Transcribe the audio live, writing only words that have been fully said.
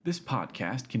This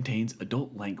podcast contains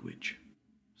adult language.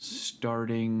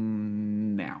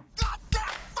 Starting now.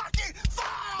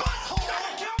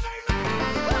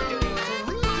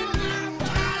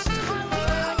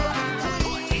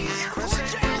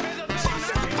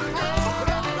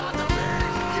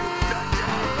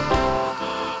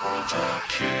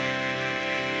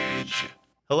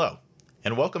 Hello,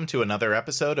 and welcome to another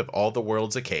episode of All the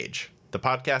World's a Cage, the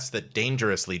podcast that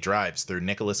dangerously drives through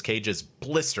Nicolas Cage's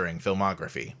blistering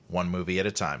filmography, one movie at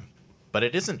a time. But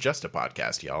it isn't just a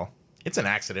podcast, y'all. It's an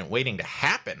accident waiting to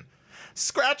happen.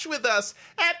 Scratch with us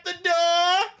at the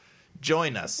door!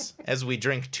 Join us as we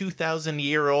drink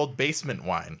 2,000-year-old basement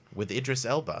wine with Idris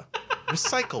Elba.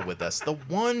 Recycle with us the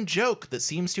one joke that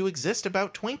seems to exist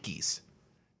about Twinkies.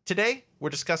 Today, we're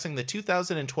discussing the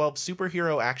 2012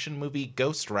 superhero action movie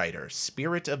Ghost Rider: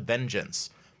 Spirit of Vengeance,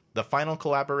 the final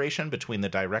collaboration between the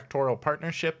directorial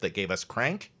partnership that gave us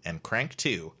Crank and Crank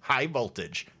 2, High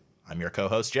Voltage. I'm your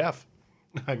co-host, Jeff.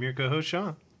 I'm your co-host,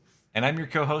 Sean. And I'm your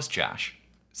co-host, Josh.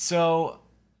 So,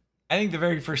 I think the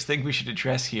very first thing we should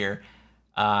address here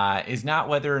is not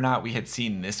whether or not we had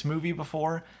seen this movie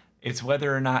before. It's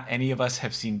whether or not any of us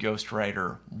have seen Ghost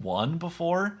Rider 1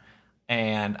 before.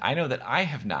 And I know that I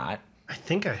have not. I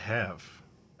think I have.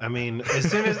 I mean, as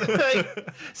soon as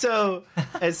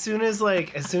as soon as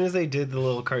they did the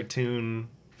little cartoon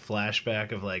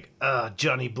flashback of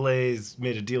Johnny Blaze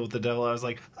made a deal with the devil, I was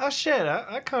like, oh shit,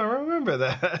 I can't remember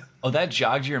that. Oh, that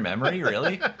jogged your memory,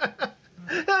 really?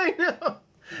 I know.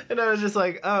 And I was just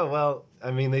like, oh well.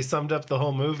 I mean, they summed up the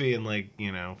whole movie in 5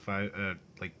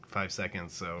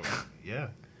 seconds. So yeah.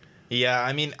 Yeah,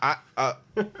 I mean,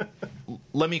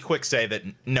 let me quick say that,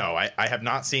 no, I have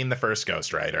not seen the first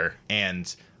Ghost Rider,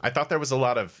 and I thought there was a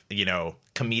lot of,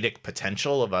 comedic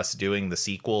potential of us doing the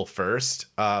sequel first,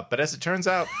 but as it turns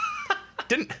out,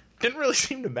 didn't really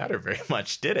seem to matter very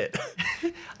much, did it?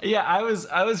 Yeah, I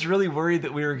was really worried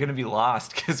that we were going to be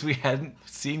lost because we hadn't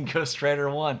seen Ghost Rider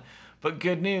 1, but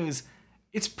good news,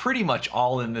 it's pretty much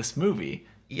all in this movie.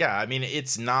 Yeah, I mean,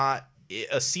 it's not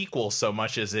a sequel so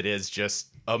much as it is just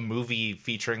a movie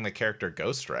featuring the character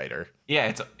Ghost Rider.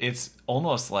 Yeah, it's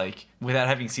almost like, without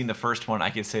having seen the first one,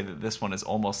 I could say that this one is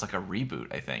almost like a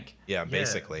reboot, I think. Yeah,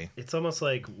 basically. Yeah, it's almost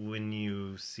like when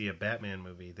you see a Batman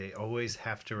movie, they always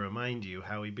have to remind you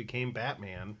how he became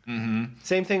Batman. Mm-hmm.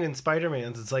 Same thing in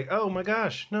Spider-Man's. It's like, oh my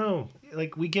gosh, no.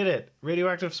 Like, we get it.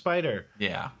 Radioactive spider.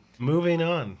 Yeah. Moving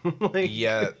on.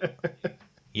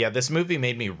 Yeah, this movie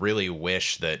made me really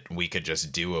wish that we could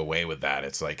just do away with that.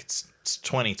 It's like, it's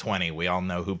 2020. We all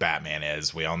know who Batman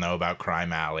is. We all know about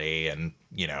Crime Alley, and,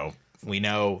 we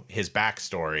know his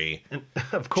backstory. And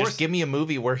of course, just give me a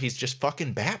movie where he's just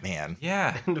fucking Batman.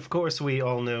 Yeah. And of course, we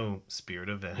all know Spirit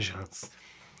of Vengeance.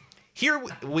 Here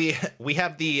we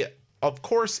have the, of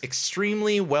course,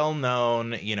 extremely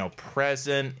well-known,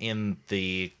 present in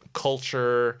the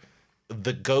culture,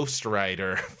 the Ghost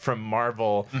Rider from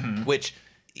Marvel, which...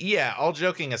 Yeah, all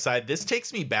joking aside, this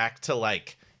takes me back to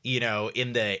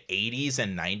in the 80s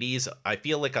and 90s. I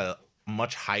feel like a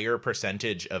much higher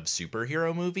percentage of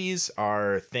superhero movies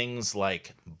are things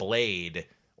like Blade,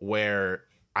 where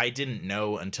I didn't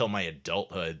know until my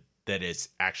adulthood that it's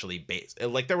actually based.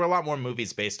 There were a lot more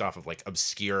movies based off of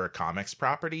obscure comics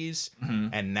properties,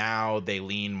 and now they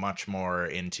lean much more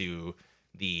into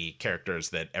the characters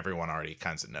that everyone already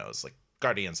kind of knows, like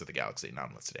Guardians of the Galaxy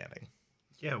notwithstanding.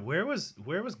 Yeah, where was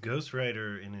Ghost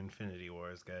Rider in Infinity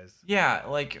Wars, guys? Yeah,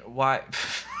 why?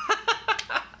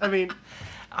 I mean,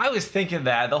 I was thinking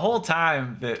that the whole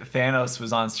time that Thanos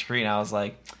was on screen. I was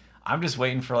like, I'm just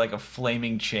waiting for a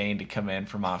flaming chain to come in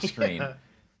from off screen.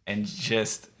 And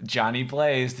just Johnny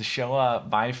Blaze to show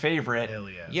up, my favorite. Hell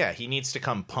yeah. Yeah, he needs to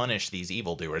come punish these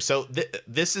evildoers. So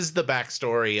this is the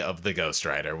backstory of the Ghost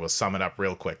Rider. We'll sum it up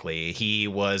real quickly. He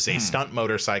was a stunt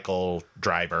motorcycle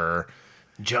driver.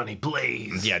 Johnny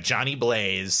Blaze. Yeah, Johnny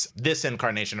Blaze. This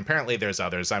incarnation, apparently there's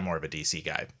others. I'm more of a DC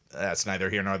guy. That's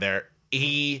neither here nor there.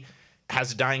 He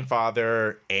has a dying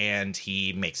father, and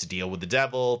he makes a deal with the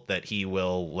devil that he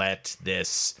will let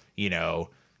this,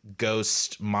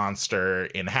 ghost monster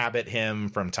inhabit him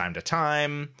from time to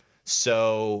time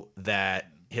so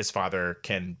that his father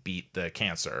can beat the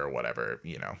cancer or whatever,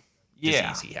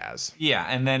 disease he has. Yeah,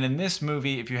 and then in this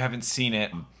movie, if you haven't seen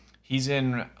it, he's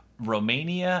in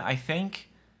Romania, I think.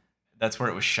 That's where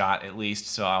it was shot, at least.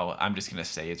 So I'm just going to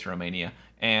say it's Romania.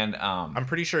 And I'm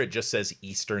pretty sure it just says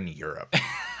Eastern Europe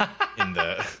in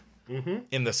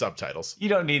the subtitles. You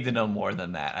don't need to know more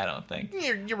than that, I don't think.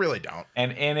 You really don't.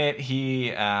 And in it,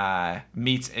 he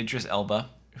meets Idris Elba,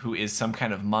 who is some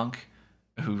kind of monk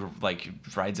who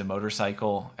rides a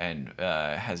motorcycle and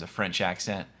has a French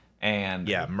accent. And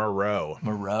Yeah,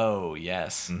 Moreau,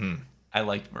 yes. I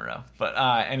liked Moreau. But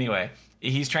anyway,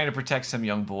 he's trying to protect some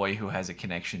young boy who has a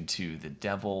connection to the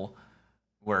devil,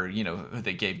 where, you know,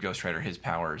 they gave Ghost Rider his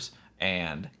powers.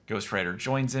 And Ghost Rider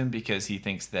joins him because he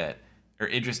thinks that, or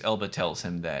Idris Elba tells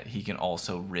him that he can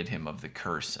also rid him of the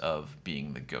curse of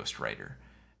being the Ghost Rider.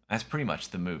 That's pretty much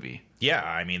the movie. Yeah,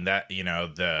 I mean, that, you know,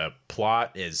 the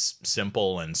plot is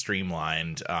simple and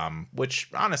streamlined, which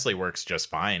honestly works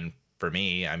just fine for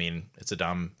me. I mean, it's a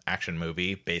dumb action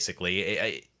movie,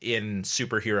 basically, in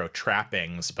superhero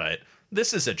trappings, but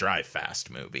this is a drive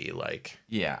fast movie. Like,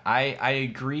 Yeah, I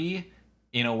agree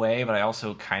in a way, but I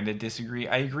also kind of disagree.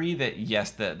 I agree that,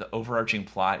 yes, the overarching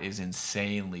plot is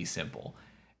insanely simple.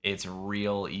 It's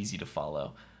real easy to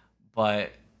follow.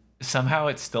 But somehow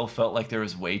it still felt like there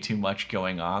was way too much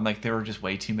going on. Like, there were just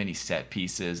way too many set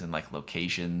pieces and, like,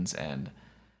 locations and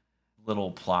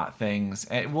little plot things.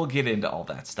 And we'll get into all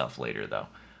that stuff later, though.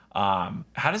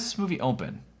 How does this movie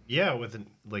open? Yeah, with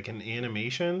an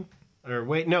animation. Or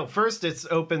wait, no. First, it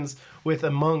opens with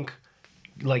a monk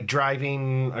like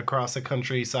driving across a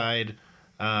countryside,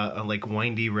 on like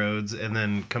windy roads, and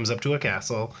then comes up to a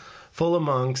castle full of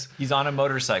monks. He's on a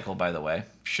motorcycle, by the way.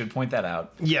 Should point that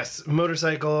out. Yes,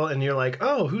 motorcycle, and you're like,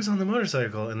 oh, who's on the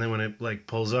motorcycle? And then when it like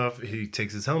pulls off, he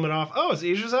takes his helmet off. Oh, it's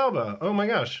Idris Elba. Oh my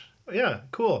gosh, yeah,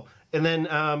 cool. And then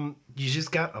you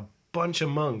just got a bunch of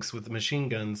monks with machine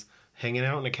guns hanging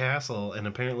out in a castle, and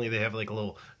apparently they have like a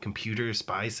little computer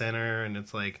spy center, and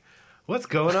it's like, what's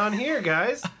going on here,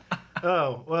 guys?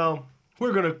 Oh, well,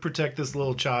 we're going to protect this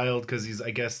little child because he's, I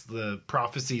guess the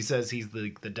prophecy says he's the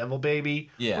devil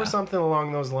baby. Yeah. Or something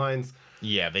along those lines.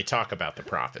 yeah, they talk about the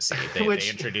prophecy. They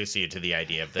introduce you to the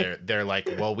idea of they're like,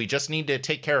 well, we just need to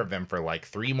take care of him for like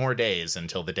 3 more days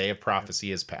until the day of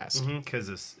prophecy is passed. Because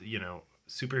it's, you know,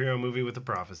 superhero movie with a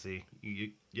prophecy.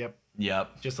 Yep.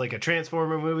 Yep. Just like a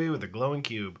Transformer movie with a glowing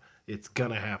cube. It's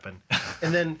going to happen.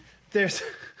 And then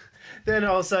then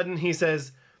all of a sudden he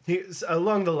says, he's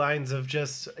along the lines of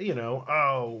just, you know,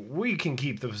 oh, we can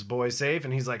keep this boy safe.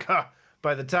 And he's like,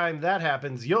 by the time that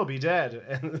happens, you'll be dead.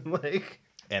 And like,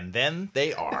 And then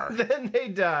they are. then they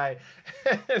die.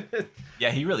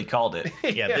 Yeah, he really called it.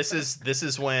 Yeah, this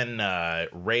is when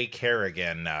Ray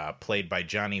Kerrigan, played by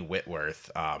Johnny Whitworth,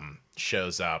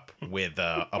 shows up with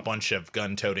a bunch of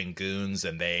gun-toting goons,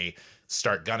 and they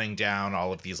start gunning down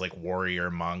all of these like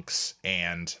warrior monks,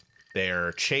 and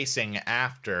they're chasing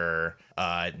after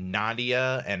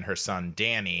Nadia and her son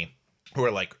Danny, who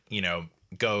are like, you know,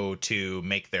 go to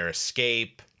make their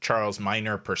escape. Charles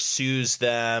Minor pursues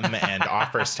them and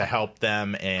offers to help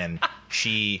them, and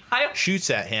she shoots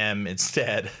at him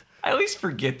instead. I always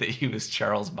forget that he was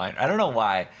Charles Minor. I don't know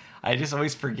why. I just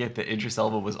always forget that Idris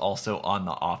Elba was also on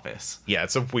The Office. Yeah,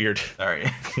 it's a weird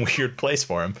place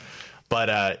for him.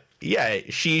 But yeah,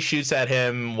 she shoots at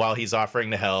him while he's offering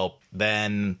to help.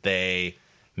 Then they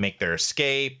make their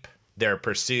escape. They're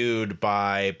pursued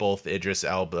by both Idris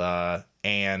Elba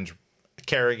and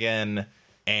Kerrigan.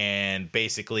 And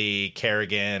basically,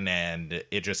 Kerrigan and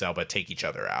Idris Elba take each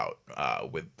other out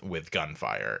with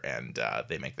gunfire, and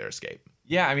they make their escape.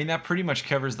 Yeah, I mean, that pretty much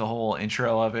covers the whole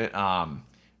intro of it.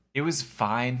 It was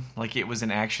fine. Like, it was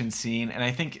an action scene. And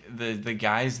I think the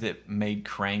guys that made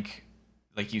Crank,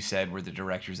 like you said, were the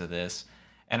directors of this.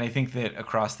 And I think that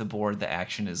across the board, the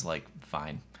action is, like,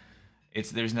 fine.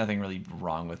 There's nothing really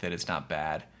wrong with it. It's not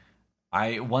bad.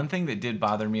 One thing that did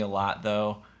bother me a lot,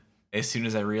 though, as soon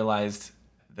as I realized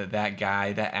that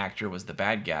actor was the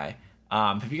bad guy.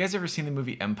 Have you guys ever seen the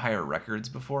movie Empire Records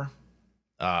before?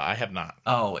 I have not.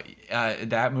 Oh,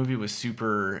 that movie was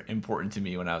super important to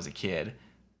me when I was a kid,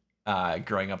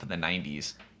 growing up in the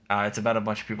 90s. It's about a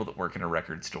bunch of people that work in a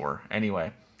record store.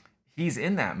 Anyway, he's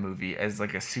in that movie as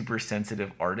like a super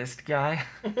sensitive artist guy.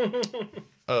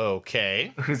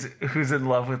 Okay. Who's in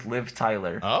love with Liv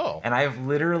Tyler. Oh. And I've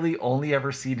literally only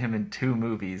ever seen him in 2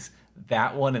 movies.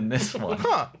 That one and this one.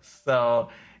 Huh. So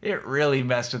it really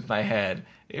messed with my head.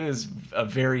 It was a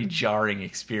very jarring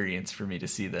experience for me to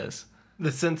see this.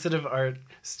 The sensitive art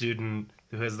student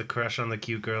who has the crush on the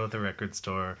cute girl at the record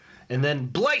store. And then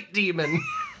Blight Demon.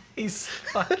 He's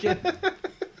fucking...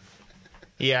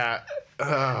 Yeah.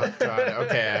 Oh god.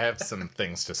 Okay, I have some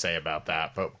things to say about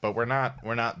that, but we're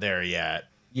not there yet.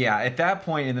 Yeah, at that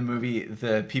point in the movie,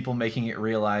 the people making it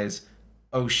realize,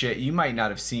 oh shit, you might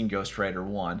not have seen Ghost Rider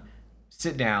 1.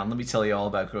 Sit down, let me tell you all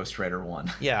about Ghost Rider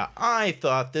 1. Yeah, I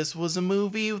thought this was a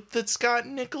movie that's got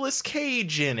Nicolas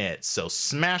Cage in it. So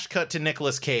smash cut to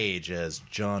Nicolas Cage as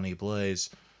Johnny Blaze.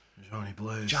 Johnny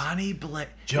Blaze. Johnny Blaze. It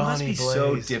Johnny must be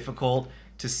so Blaze. difficult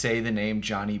to say the name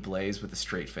Johnny Blaze with a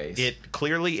straight face. It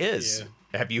clearly is.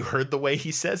 Yeah. Have you heard the way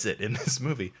he says it in this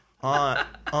movie?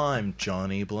 I'm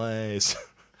Johnny Blaze.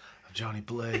 Johnny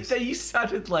Blaze. You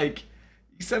sounded like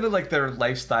the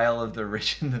lifestyle of the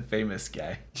rich and the famous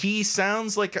guy. He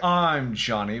sounds like I'm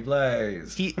Johnny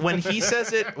Blaze. when he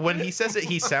says it,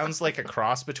 he sounds like a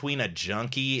cross between a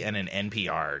junkie and an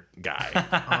NPR guy.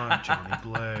 I'm Johnny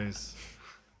Blaze.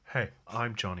 Hey,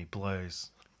 I'm Johnny Blaze.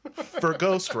 For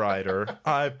Ghost Rider,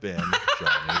 I've been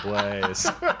Johnny Blaze.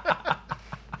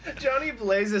 Johnny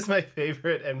Blaze is my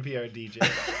favorite NPR DJ.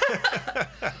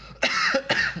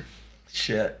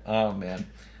 Shit. Oh man.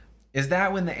 Is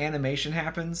that when the animation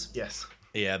happens? Yes.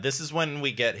 Yeah, this is when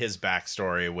we get his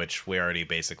backstory, which we already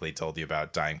basically told you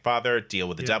about. Dying father, deal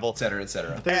with the devil, Et cetera, et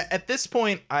cetera. At this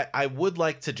point, I would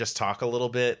like to just talk a little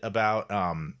bit about,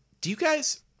 do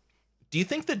you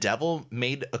think the devil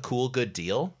made a cool, good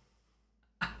deal?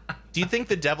 Do you think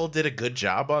the devil did a good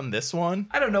job on this one?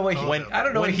 I don't know what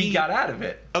he got out of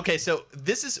it. Okay, so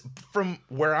this is, from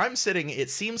where I'm sitting, it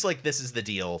seems like this is the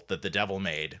deal that the devil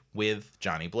made with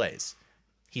Johnny Blaze.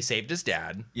 He saved his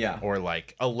dad. Yeah. Or,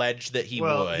 like, alleged that he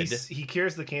would. He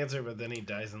cures the cancer, but then he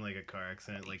dies in, like, a car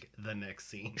accident, like, the next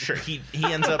scene. Sure, he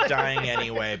ends up dying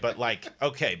anyway, but, like,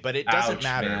 okay, but it doesn't Ouch,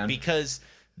 matter, man. because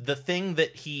the thing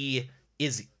that he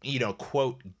is,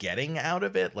 quote, getting out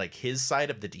of it, like, his side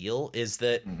of the deal, is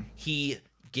that he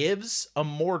gives a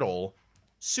mortal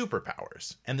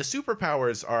superpowers. And the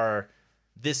superpowers are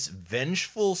this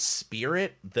vengeful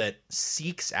spirit that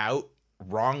seeks out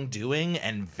wrongdoing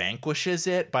and vanquishes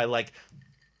it by, like,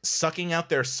 sucking out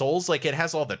their souls. Like, it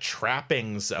has all the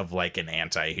trappings of, like, an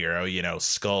anti-hero,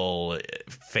 skull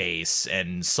face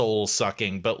and soul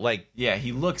sucking, but, like, Yeah,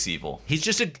 he looks evil. he's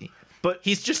just a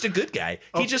good guy.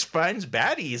 He just finds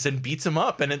baddies and beats them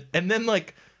up, and then,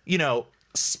 like,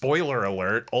 spoiler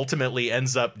alert, ultimately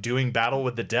ends up doing battle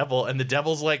with the devil, and the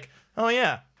devil's like, oh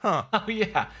yeah, huh, Oh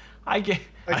yeah.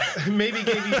 Maybe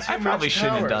gave you too I probably much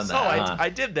shouldn't have done powers. that. I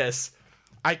did this.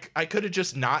 I could have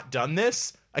just not done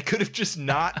this. I could have just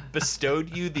not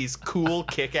bestowed you these cool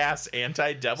kick-ass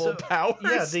anti-devil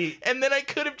powers. yeah, and then I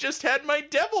could have just had my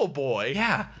devil boy.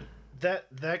 Yeah.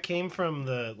 That came from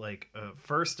the, like,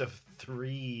 first of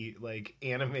 3, like,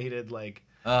 animated, like,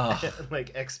 Ugh.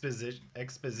 like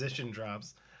exposition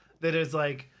drops. That is,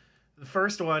 like, the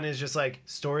first one is just, like,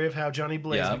 story of how Johnny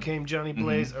Blaze Yeah. became Johnny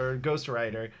Blaze or Ghost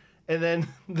Rider. And then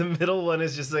the middle one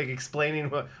is just, like,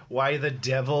 explaining why the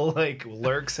devil, like,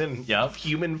 lurks in Yep.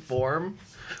 human form.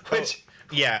 Which,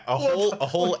 Yeah, a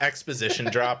whole exposition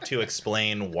drop to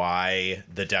explain why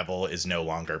the devil is no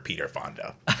longer Peter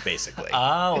Fonda, basically.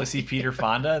 Oh, was he Peter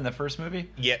Fonda in the first movie?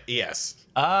 Yes.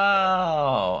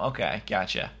 Oh, okay,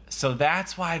 gotcha. So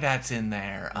that's why that's in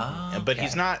there. Oh, But okay.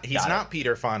 he's not Got it.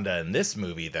 Peter Fonda in this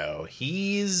movie, though.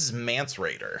 He's Mance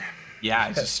Raider. Yeah,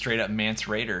 he's just straight up Mance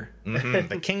Raider.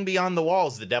 The King Beyond the Wall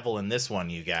is the devil in this one,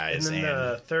 you and guys. then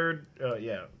the third,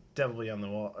 Devil Beyond the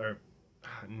Wall, or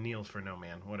Kneel for No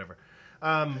Man, whatever.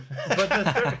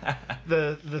 But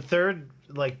the third,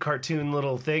 like, cartoon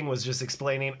little thing was just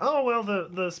explaining, oh, well,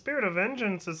 the spirit of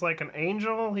vengeance is like an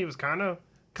angel. He was kind of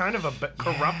a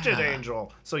corrupted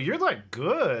angel. So you're, like,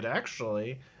 good,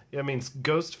 actually. I mean,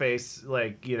 Ghostface,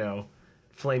 like,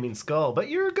 Flaming Skull, but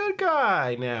you're a good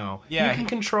guy now. Yeah, you can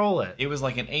control it. It was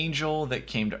like an angel that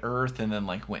came to Earth and then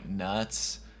like went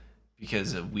nuts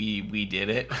because we did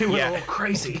it. He went Yeah. a little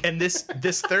crazy. And this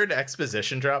third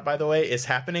exposition drop, by the way, is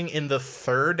happening in the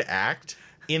third act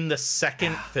in the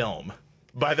second film.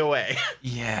 By the way,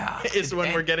 Yeah, is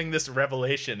when we're getting this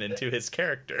revelation into his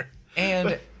character.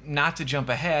 And not to jump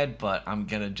ahead, but I'm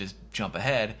gonna just jump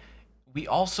ahead. We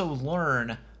also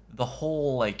learn the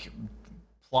whole like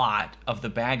plot of the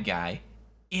bad guy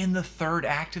in the third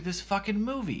act of this fucking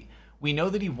movie. We know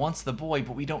that he wants the boy,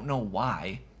 but we don't know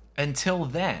why until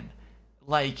then.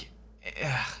 Like,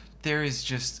 there is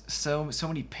just so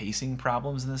many pacing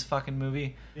problems in this fucking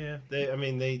movie. Yeah,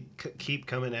 they keep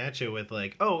coming at you with,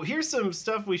 like, oh, here's some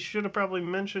stuff we should have probably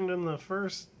mentioned in the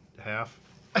first half.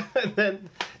 And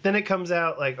then it comes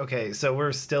out, like, okay, so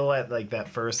we're still at, like, that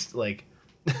first, like,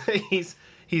 he's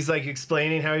like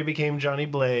explaining how he became Johnny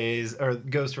Blaze or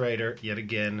Ghost Rider yet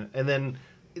again, and then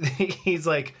he's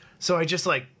like, so I just,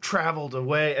 like, traveled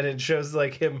away, and it shows,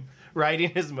 like, him riding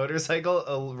his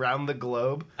motorcycle around the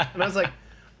globe, and I was like,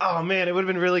 oh man, it would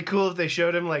have been really cool if they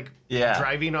showed him, like,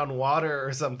 driving on water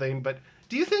or something. But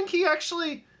do you think he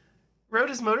actually rode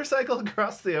his motorcycle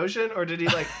across the ocean, or did he,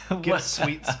 like, get a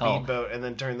sweet speedboat and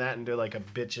then turn that into, like, a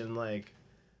bitchin',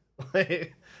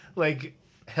 like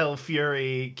Hell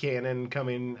Fury cannon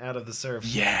coming out of the surf?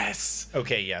 Yes,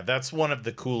 Okay, yeah, that's one of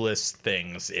the coolest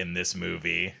things in this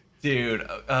movie. dude.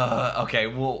 Okay,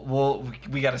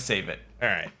 we gotta save it. All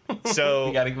right.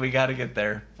 So we gotta get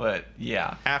there, but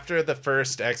yeah. after the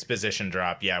first exposition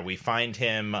drop, yeah, we find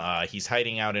him. He's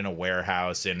hiding out in a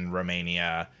warehouse in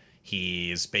Romania.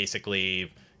 He's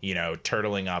basically,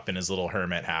 turtling up in his little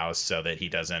hermit house so that he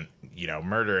doesn't,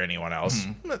 murder anyone else.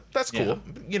 That's cool.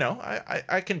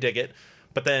 I can dig it.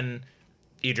 But then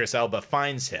Idris Elba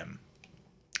finds him,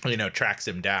 tracks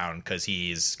him down because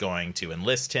he's going to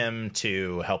enlist him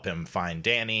to help him find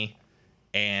Danny.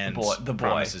 And the boy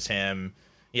promises him,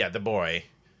 the boy.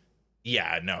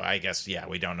 Yeah, no, I guess,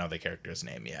 we don't know the character's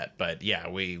name yet, but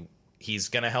he's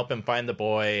gonna help him find the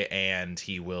boy, and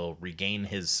he will regain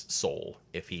his soul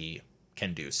if he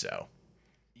can do so.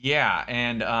 Yeah,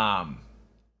 and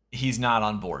he's not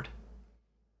on board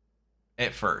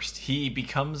at first. He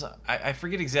becomes, I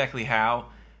forget exactly how.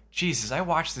 Jesus, I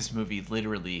watched this movie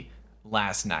literally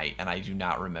last night, and I do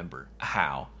not remember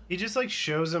how. He just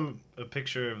shows him a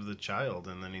picture of the child,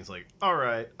 and then he's like, "All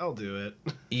right, I'll do it."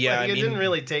 Yeah, it didn't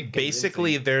really take.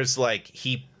 Basically, there's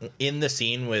he in the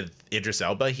scene with Idris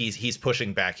Elba, he's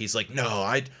pushing back. He's like, "No,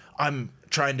 I'm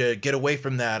trying to get away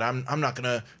from that. I'm not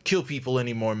gonna kill people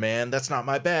anymore, man. That's not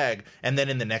my bag." And then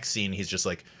in the next scene, he's just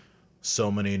like,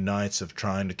 "So many nights of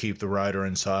trying to keep the rider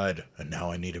inside, and now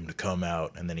I need him to come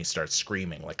out." And then he starts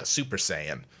screaming like a Super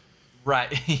Saiyan.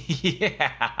 Right.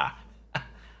 Yeah.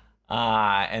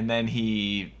 And then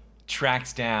he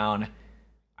tracks down.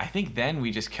 I think then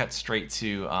we just cut straight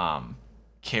to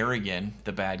Kerrigan,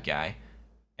 the bad guy,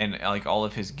 and all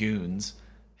of his goons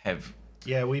have.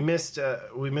 Yeah, we missed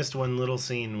one little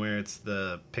scene where it's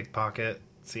the pickpocket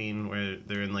scene where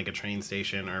they're in a train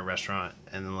station or a restaurant,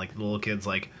 and then the little kid's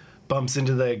bumps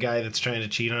into the guy that's trying to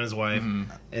cheat on his wife,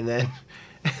 and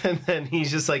then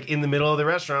he's just in the middle of the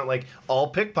restaurant, all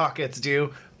pickpockets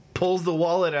do. Pulls the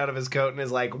wallet out of his coat and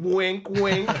is like, wink,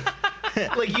 wink.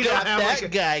 You don't have that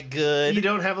guy good. You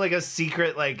don't have a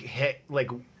secret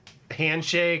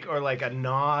handshake or a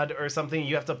nod or something.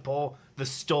 You have to pull the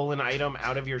stolen item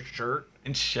out of your shirt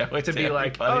and show it to be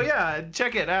everybody. "Oh yeah,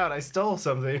 check it out. I stole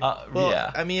something."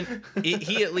 Yeah. I mean,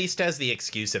 he at least has the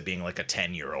excuse of being a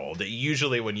 10-year-old.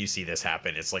 Usually when you see this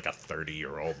happen, it's a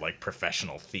 30-year-old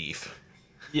professional thief.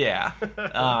 Yeah.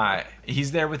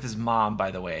 He's there with his mom,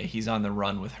 by the way. He's on the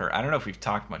run with her. I don't know if we've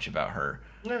talked much about her.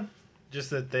 No. Just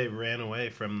that they ran away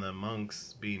from the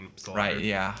monks being slaughtered. Right,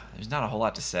 yeah. There's not a whole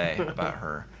lot to say about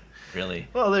her, really.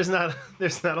 Well, there's not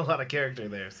a lot of character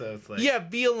there, so it's Yeah,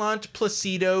 Violante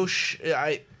Placido.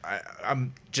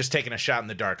 I'm just taking a shot in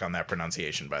the dark on that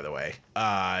pronunciation, by the way.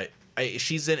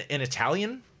 She's an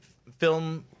Italian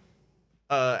film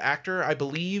actor, I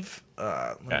believe.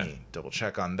 Let me double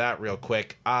check on that real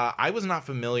quick. I was not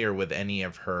familiar with any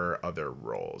of her other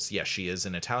roles. Yes, she is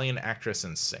an Italian actress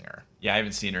and singer. Yeah, I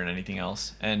haven't seen her in anything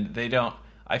else. And they don't...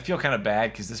 I feel kind of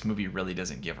bad because this movie really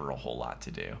doesn't give her a whole lot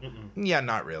to do. Yeah,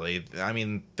 not really. I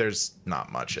mean, there's not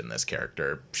much in this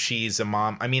character. She's a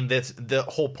mom. I mean, the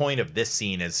whole point of this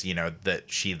scene is, that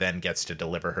she then gets to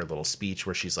deliver her little speech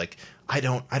where she's like, I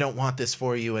don't want this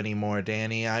for you anymore,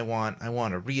 Danny. I want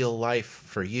a real life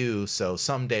for you. So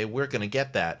someday we're going to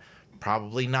get that.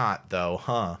 Probably not, though,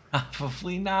 huh?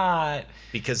 Probably not.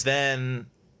 Because then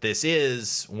this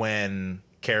is when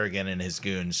Kerrigan and his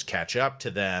goons catch up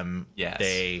to them. Yes.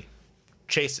 They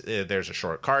chase. There's a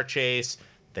short car chase.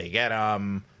 They get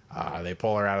him. They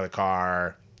pull her out of the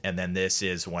car. And then this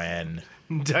is when...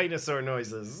 Dinosaur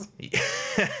noises.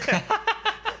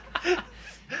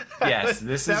 Yes,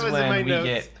 this is when we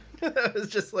get... I was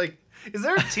just like, is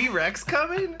there a T-Rex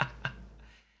coming?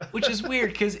 Which is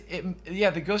weird because,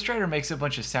 the Ghost Rider makes a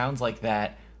bunch of sounds like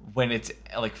that when it's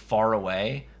far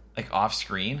away, off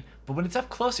screen. But when it's up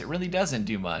close, it really doesn't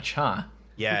do much, huh?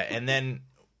 Yeah, and then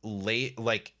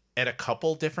at a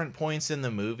couple different points in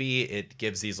the movie, it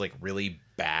gives these really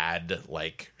bad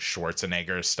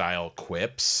Schwarzenegger style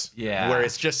quips. Yeah, where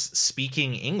it's just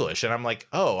speaking English, and I'm like,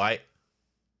 oh,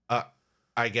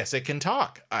 I guess it can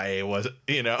talk. I was,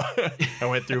 I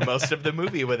went through most of the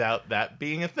movie without that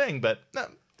being a thing, but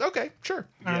okay, sure.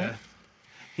 Yeah,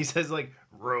 he says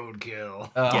roadkill.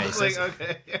 Yeah, he says,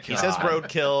 okay. He says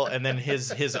roadkill, and then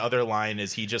his other line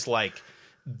is he just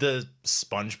the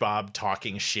SpongeBob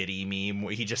talking shitty meme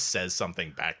where he just says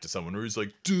something back to someone where he's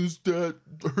like, does that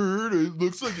hurt? It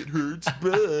looks like it hurts.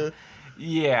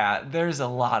 Yeah, there's a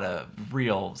lot of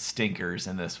real stinkers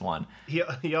in this one.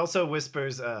 He also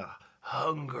whispers,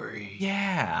 hungry.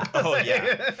 Yeah. Oh,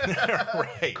 yeah.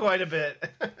 Right. Quite a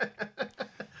bit.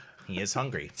 He is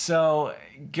hungry. So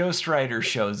Ghost Rider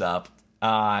shows up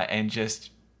and just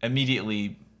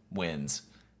immediately wins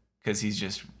because he's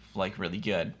just really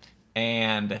good.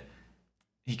 And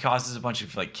he causes a bunch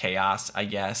of chaos, I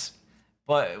guess.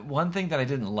 But one thing that I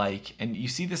didn't like, and you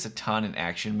see this a ton in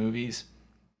action movies,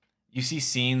 you see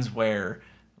scenes where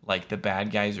like the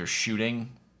bad guys are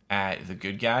shooting at the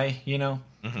good guy,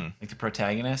 like the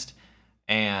protagonist,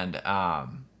 and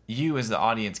you as the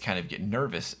audience kind of get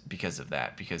nervous because of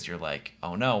that, because you're like,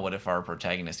 oh no, what if our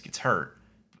protagonist gets hurt?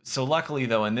 So luckily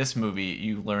though, in this movie,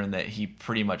 you learn that he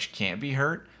pretty much can't be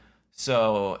hurt.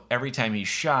 So every time he's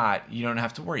shot, you don't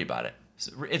have to worry about it.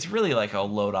 So it's really like a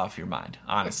load off your mind,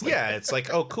 honestly. Yeah, it's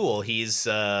like, oh, cool. He's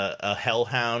a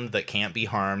hellhound that can't be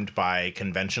harmed by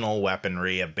conventional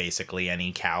weaponry of basically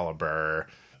any caliber,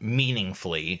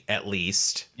 meaningfully, at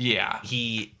least. Yeah.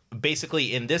 He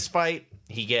basically, in this fight,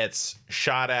 he gets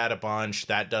shot at a bunch.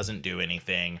 That doesn't do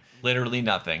anything. Literally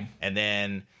nothing. And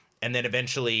then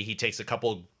eventually he takes a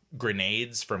couple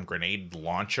grenades from grenade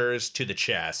launchers to the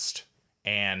chest,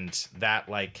 and that,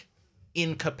 like,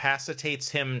 incapacitates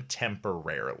him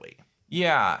temporarily.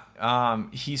 Yeah,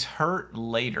 he's hurt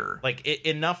later. Like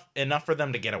enough for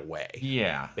them to get away.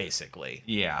 Yeah, basically.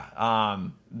 Yeah.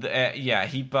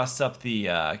 He busts up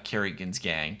the Kerrigan's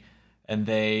gang,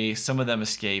 and some of them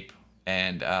escape,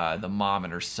 and the mom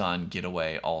and her son get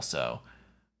away also.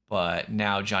 But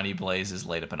now Johnny Blaze is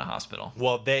laid up in a hospital.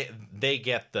 Well, they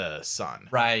get the son.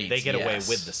 Right. They get away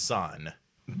with the son,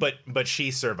 but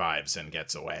she survives and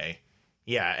gets away.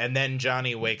 Yeah, and then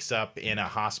Johnny wakes up in a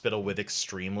hospital with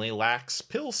extremely lax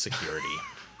pill security.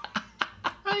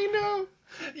 I know.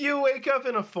 You wake up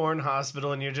in a foreign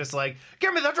hospital and you're just like,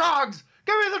 give me the drugs!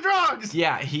 Give me the drugs!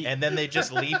 Yeah, and then they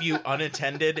just leave you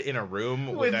unattended in a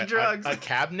room with drugs. A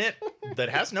cabinet that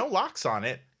has no locks on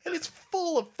it, and it's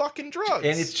full of fucking drugs.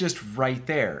 And it's just right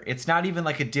there. It's not even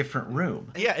like a different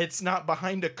room. Yeah, it's not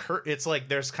behind a curtain. It's like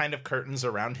there's kind of curtains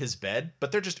around his bed,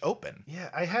 but they're just open. Yeah,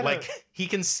 I had he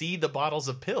can see the bottles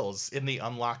of pills in the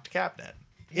unlocked cabinet.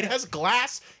 It has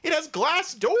glass. It has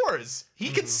glass doors. He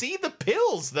can see the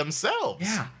pills themselves.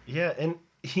 Yeah. Yeah, and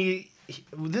he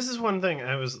this is one thing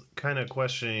I was kind of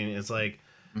questioning is like,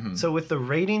 so with the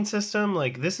rating system,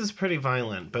 like this is pretty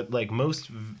violent, but like most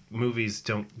movies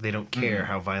don't care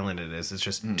how violent it is. It's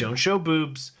just don't show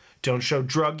boobs, don't show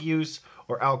drug use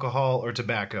or alcohol or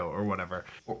tobacco or whatever.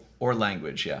 Or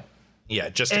language, yeah. Yeah,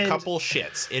 just a couple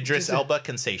shits. Idris Elba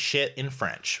can say shit in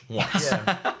French once.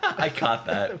 Yeah. I caught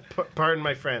that. Pardon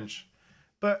my French.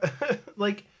 But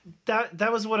like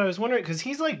that was what I was wondering, because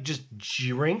he's like just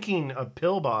drinking a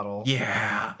pill bottle.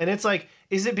 Yeah. And it's like,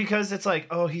 is it because it's like,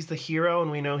 oh, he's the hero and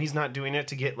we know he's not doing it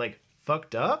to get like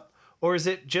fucked up? Or is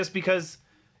it just because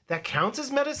that counts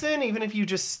as medicine even if you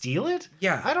just steal it?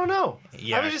 Yeah. I don't know.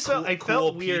 Yeah, I was just I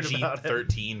felt weird PG about it.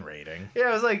 13 rating. Yeah,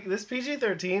 I was like, this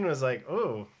PG-13 was like,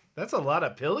 oh, that's a lot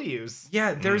of pill use.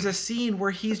 Yeah, there's a scene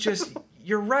where he's just,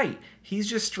 you're right, he's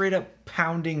just straight up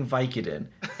pounding Vicodin.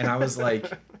 And I was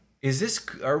like,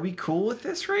 are we cool with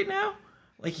this right now?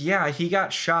 Like, yeah, he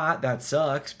got shot, that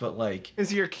sucks, but like...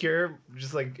 Is your cure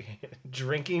just like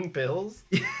drinking pills?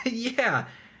 Yeah,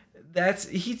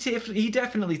 he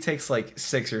definitely takes like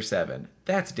 6 or 7.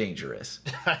 That's dangerous.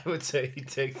 I would say he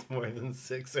takes more than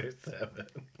 6 or 7.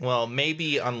 Well,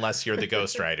 maybe unless you're the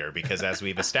Ghost Rider, because as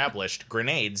we've established,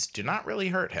 grenades do not really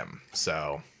hurt him.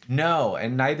 So no,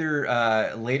 and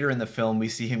neither later in the film we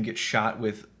see him get shot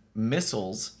with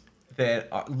missiles that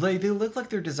they look like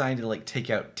they're designed to like take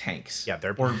out tanks. Yeah,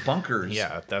 they're or bunkers.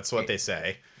 Yeah, that's what they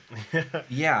say.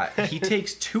 Yeah, he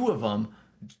takes 2 of them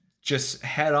just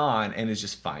head on and is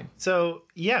just fine. So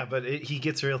yeah, but he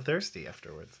gets real thirsty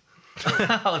afterwards.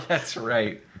 Oh, that's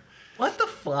right. What the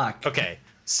fuck? Okay,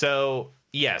 so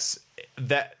yes,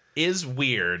 that is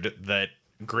weird that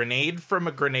grenade from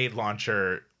a grenade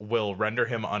launcher will render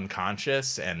him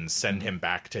unconscious and send him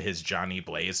back to his Johnny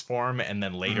Blaze form, and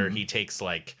then later he takes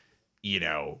like,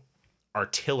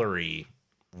 artillery,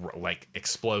 like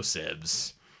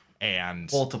explosives, and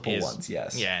multiple ones.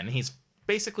 Yes. Yeah, and he's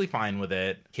basically fine with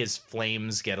it. His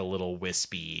flames get a little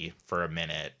wispy for a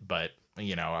minute, but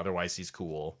otherwise he's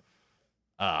cool.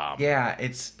 Yeah,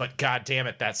 But god damn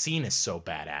it, that scene is so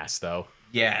badass though.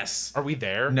 Yes. Are we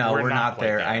there? No, we're not quite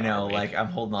there. I know. are we? Like, I'm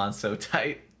holding on so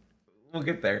tight. We'll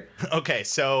get there. Okay,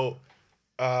 so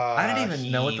I don't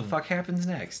even know what the fuck happens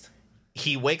next.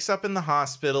 He wakes up in the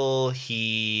hospital.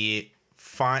 He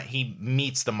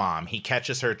meets the mom. He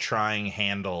catches her trying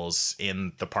handles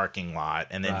in the parking lot,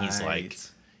 and then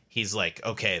he's like,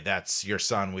 okay, that's your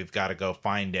son. We've got to go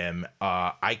find him.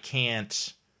 I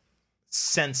can't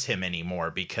sense him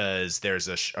anymore because there's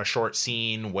a short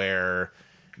scene where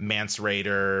Mance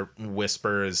Rayder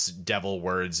whispers devil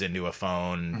words into a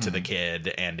phone to the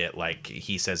kid, and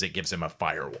he says it gives him a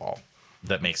firewall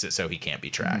that makes it so he can't be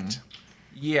tracked.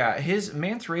 Yeah, his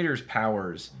Mance Rayder's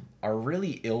powers are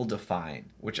really ill-defined,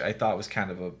 which I thought was kind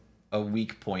of a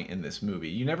weak point in this movie.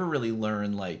 You never really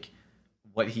learn like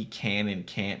what he can and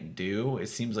can't do. It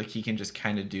seems like he can just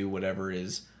kind of do whatever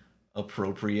is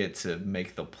appropriate to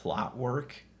make the plot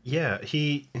work. Yeah,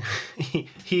 he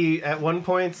at one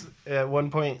point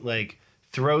like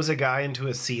throws a guy into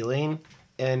a ceiling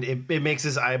and it makes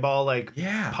his eyeball like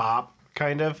pop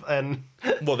kind of, and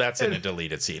well, that's in a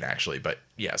deleted scene actually, but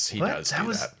yes, he does that do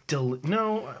was that.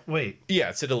 No, wait. Yeah,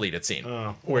 it's a deleted scene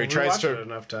we where he tries watched to it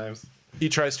enough times. He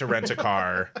tries to rent a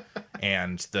car,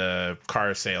 and the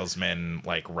car salesman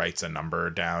like writes a number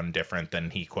down different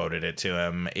than he quoted it to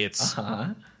him. It's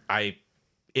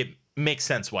it makes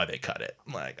sense why they cut it.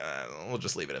 Like we'll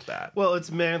just leave it at that. Well,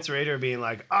 it's Mance Rayder being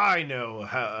like, I know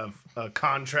how a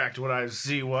contract when I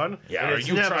see one. Yeah, and are it's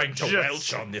you never trying to just-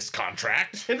 welch on this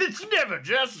contract? And it's never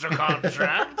just a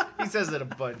contract. He says it a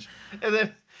bunch,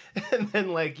 and then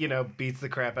like beats the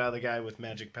crap out of the guy with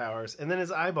magic powers, and then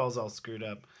his eyeball's all screwed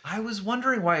up. I was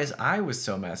wondering why his eye was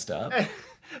so messed up.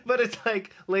 But it's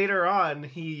like later on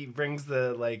he brings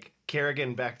the like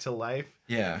Kerrigan back to life.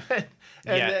 Yeah.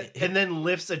 and then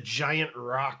lifts a giant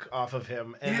rock off of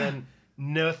him, and then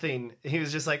nothing. He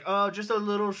was just like, oh, just a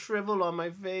little shrivel on my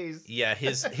face. Yeah,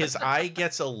 his eye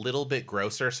gets a little bit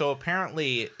grosser. So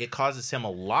apparently it causes him a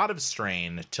lot of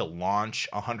strain to launch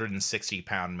a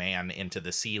 160-pound man into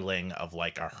the ceiling of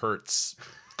like a Hertz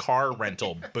car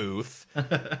rental booth.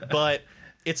 But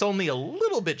it's only a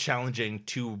little bit challenging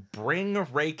to bring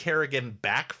Ray Kerrigan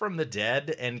back from the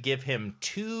dead and give him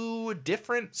 2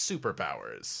 different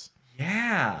superpowers.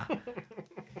 Yeah.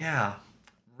 Yeah.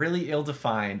 Really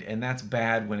ill-defined, and that's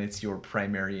bad when it's your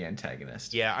primary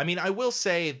antagonist. Yeah, I mean, I will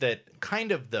say that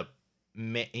kind of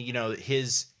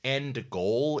his end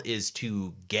goal is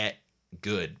to get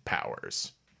good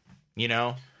powers.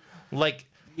 Like,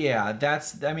 yeah,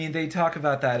 they talk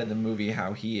about that in the movie,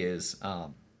 how he is,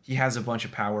 he has a bunch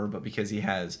of power, but because he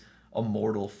has a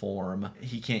mortal form,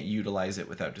 he can't utilize it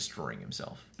without destroying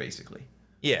himself, basically.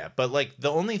 yeah, but like the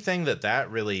only thing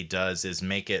that really does is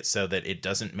make it so that it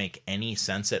doesn't make any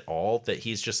sense at all, that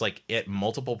he's just like at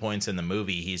multiple points in the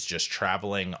movie, he's just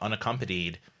traveling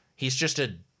unaccompanied. He's just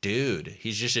a dude.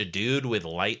 He's just a dude with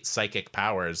light psychic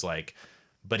powers, like,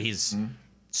 but he's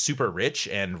super rich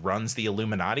and runs the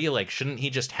Illuminati. Like, shouldn't he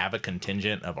just have a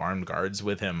contingent of armed guards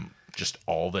with him just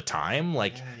all the time?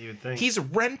 Like, you would think. he's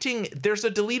renting. There's a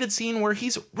deleted scene where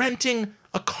he's renting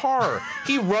a car.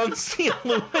 He runs the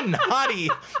Illuminati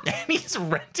and he's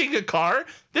renting a car.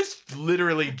 This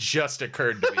literally just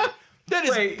occurred to me. That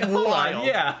is hold wild. on,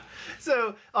 yeah.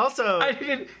 So also, I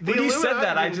didn't. the When you said Illuminati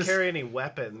that, I didn't just carry any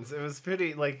weapons. It was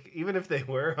pretty like, even if they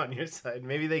were on your side,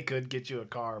 maybe they could get you a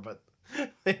car, but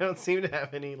they don't seem to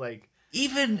have any like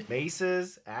even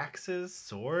maces, axes,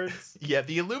 swords. Yeah,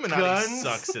 the Illuminati Guns?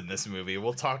 sucks in this movie.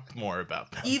 We'll talk more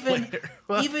about that even later.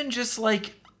 even just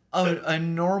like a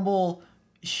normal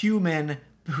human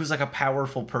who's like a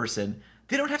powerful person,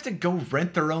 they don't have to go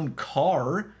rent their own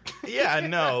car. Yeah,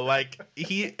 no, like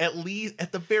he at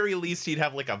the very least he'd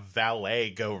have like a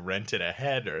valet go rent it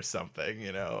ahead or something,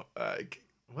 Like,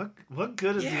 What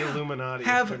good is the Illuminati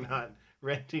if they're not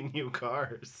renting you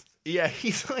cars? yeah,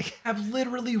 he's like Have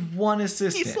literally one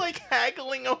assistant. he's like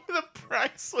haggling over the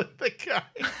price with the guy.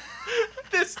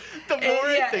 The more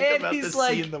I think about this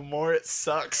scene, the more it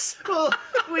sucks. Well,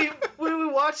 when we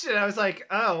watched it, I was like,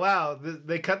 oh wow,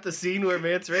 they cut the scene where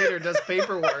Mance Rayder does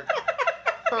paperwork.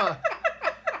 Huh.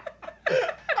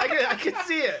 I could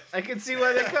see it. I could see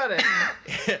why they cut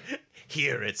it.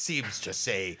 Here it seems to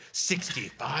say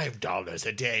 $65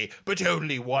 a day, but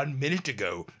only 1 minute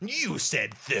ago you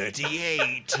said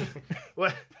 38.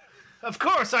 What? Of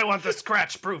course, I want the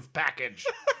scratch-proof package.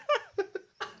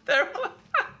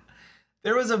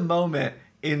 There was a moment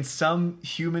in some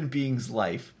human being's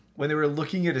life when they were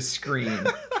looking at a screen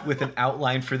with an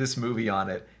outline for this movie on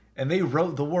it, and they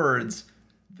wrote the words,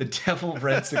 "The devil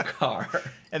rents a car."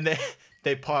 And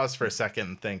they pause for a second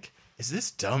and think, is this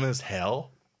dumb as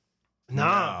hell?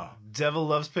 No. Devil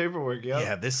loves paperwork, yo.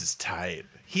 Yeah, this is tight.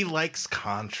 He likes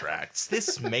contracts.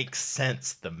 This makes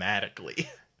sense thematically.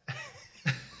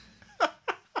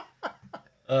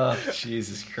 Oh,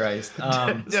 Jesus Christ.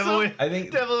 Devil went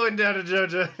down to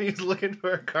JoJo and he was looking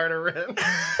for a car to rent.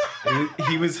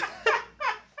 he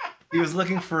was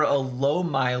looking for a low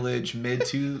mileage mid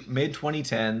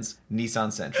 2010s Nissan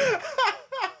Sentra.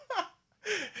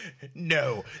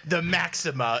 No, the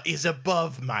Maxima is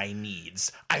above my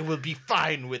needs. I will be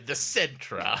fine with the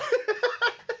Sentra.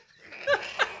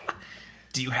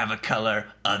 Do you have a color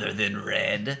other than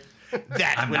red?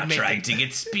 I'm not trying to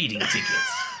get speeding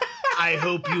tickets. I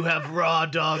hope you have Raw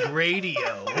Dog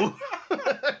Radio.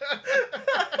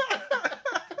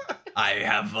 I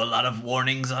have a lot of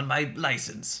warnings on my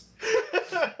license.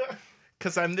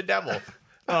 because I'm the devil.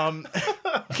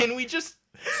 Can we just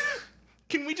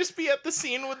be at the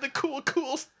scene with the cool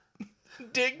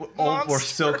dig monster? Oh, we're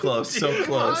so close, so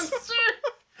close. Monster!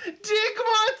 Dig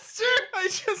monster! I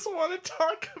just want to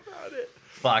talk about it.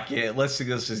 Fuck it. Let's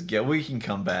just get. We can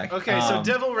come back. Okay, so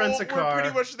Devil rents a car. We're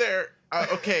pretty much there.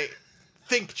 Okay,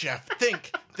 think, Jeff.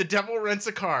 Think. The devil rents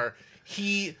a car.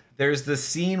 There's the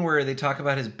scene where they talk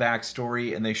about his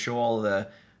backstory and they show all the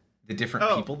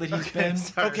different people that he's been.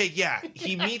 Sorry. Okay, yeah.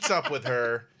 He meets up with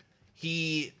her.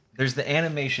 There's the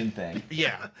animation thing.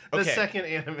 Yeah. The Okay. second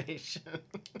animation.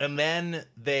 And then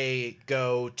they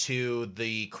go to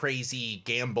the crazy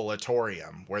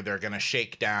gambleatorium where they're gonna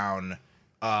shake down,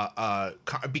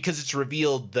 because it's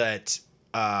revealed that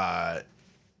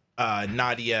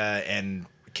Nadia and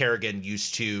Kerrigan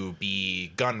used to be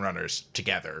gun runners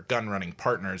together, gun running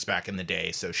partners back in the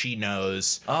day. So she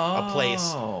knows a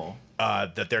place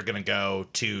that they're gonna go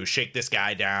to shake this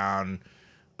guy down.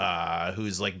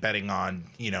 Who's like betting on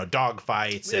dog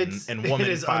fights and woman it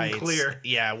is fights. Unclear.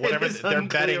 Yeah, whatever It is they're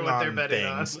unclear betting what on they're betting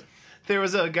things. on. There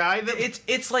was a guy that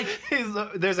It's like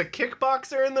there's a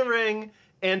kickboxer in the ring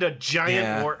and a giant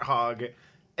Yeah. warthog,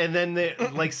 and then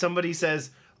like somebody says,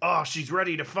 "Oh, she's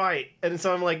ready to fight," and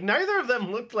so I'm like, neither of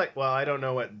them looked like. Well, I don't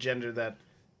know what gender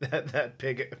that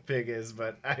pig is,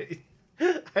 but I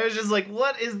was just like,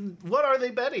 what are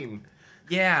they betting?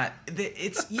 yeah,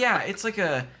 it's like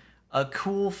a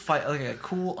cool fight, like a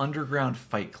cool underground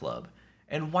fight club.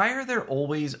 And why are there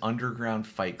always underground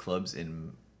fight clubs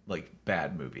in like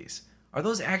bad movies? Are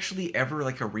those actually ever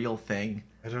like a real thing?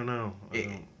 I don't know.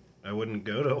 I wouldn't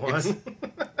go to one.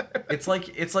 It's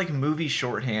like movie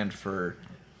shorthand for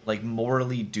like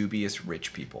morally dubious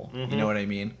rich people. You know what I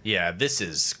mean? Yeah, this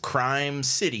is Crime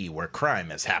City where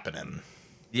crime is happening.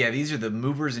 Yeah, these are the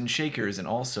movers and shakers, and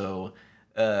also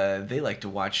they like to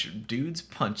watch dudes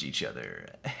punch each other.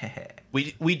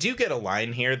 We do get a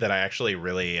line here that I actually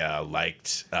really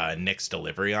liked Nick's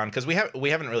delivery on, because we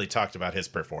haven't really talked about his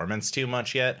performance too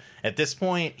much yet. At this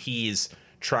point, he's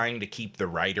trying to keep the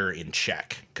writer in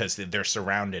check because they're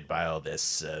surrounded by all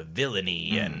this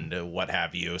villainy and what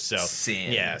have you. So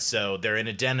Sin. Yeah, so they're in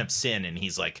a den of sin, and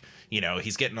he's like,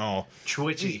 he's getting all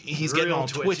Twitchy. He's Real getting all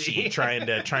twitchy. twitchy, trying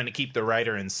to keep the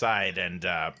writer inside. And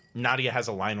Nadia has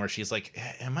a line where she's like,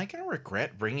 "Am I gonna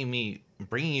regret bringing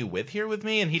you with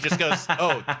me?" And he just goes,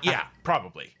 "Oh yeah,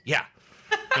 probably, yeah."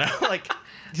 And I, like,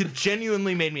 it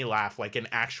genuinely made me laugh, like an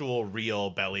actual real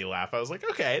belly laugh. I was like,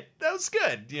 okay, that was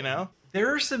good,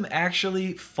 There are some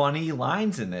actually funny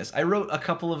lines in this. I wrote a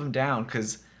couple of them down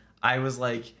because I was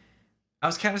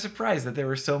kind of surprised that there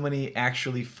were so many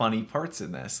actually funny parts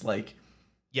in this. Like,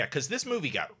 Yeah, because this movie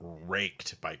got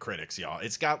raked by critics, y'all.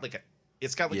 It's got like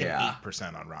Yeah. an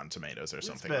 8% on Rotten Tomatoes or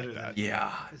something better like that.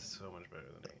 yeah, It's so much better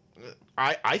than 8.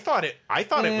 I thought it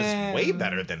was way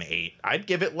better than 8. I'd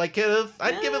give it like a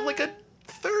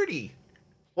 30.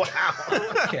 Wow.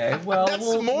 okay. Well, That's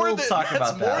we'll talk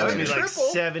that's about more that. That would than be later. like triple.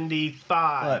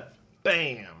 75. But-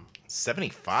 Bam.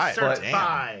 75. Damn.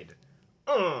 Certified.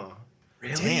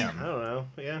 Really? Damn. I don't know.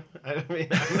 Yeah. I mean,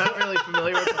 I'm not really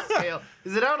familiar with the scale.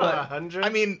 Is it out of 100? I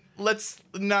mean, let's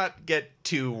not get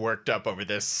too worked up over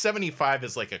this. 75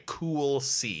 is like a cool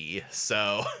C,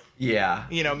 so Yeah.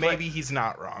 maybe he's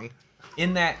not wrong.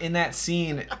 In that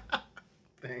scene,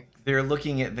 Thanks. they're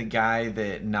looking at the guy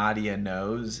that Nadia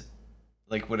knows,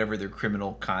 like whatever their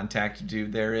criminal contact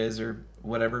dude there is or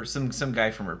whatever, some guy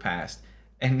from her past.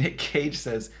 And Nick Cage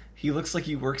says he looks like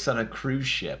he works on a cruise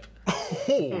ship.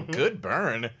 Oh, good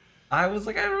burn. I was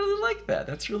like, I really like that.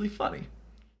 That's really funny.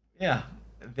 Yeah.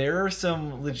 There are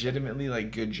some legitimately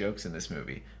like good jokes in this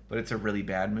movie, but it's a really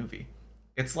bad movie.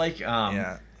 It's like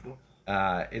Yeah.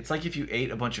 it's like if you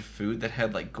ate a bunch of food that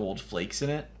had like gold flakes in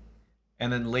it,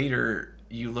 and then later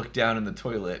you looked down in the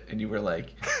toilet and you were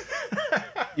like,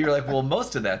 well,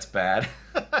 most of that's bad.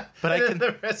 But And then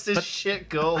the rest is shit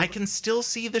gold. I can still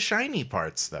see the shiny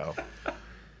parts though.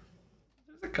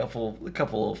 There's a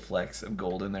couple of flecks of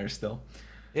gold in there still.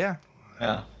 Yeah.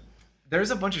 Yeah. There's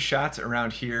a bunch of shots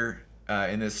around here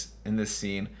in this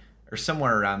scene, or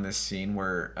somewhere around this scene,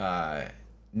 where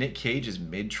Nick Cage is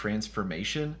mid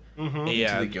transformation into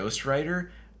Yeah. the Ghost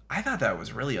Rider. I thought that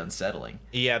was really unsettling.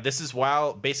 Yeah, this is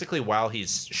while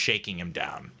he's shaking him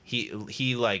down.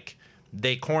 He like,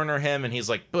 they corner him and he's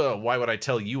like, why would I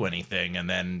tell you anything? And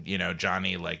then,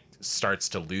 Johnny like starts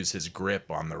to lose his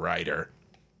grip on the rider.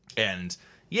 And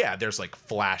yeah, there's like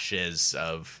flashes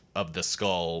of the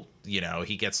skull.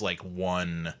 He gets like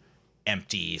one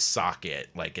empty socket,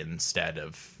 like instead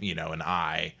of, an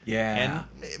eye. Yeah.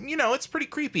 And, it's pretty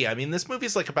creepy. I mean, this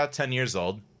movie's like about 10 years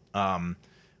old,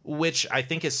 which I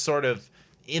think is sort of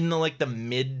in the like the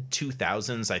mid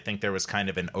 2000s, I think there was kind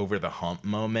of an over the hump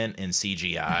moment in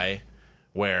CGI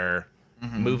where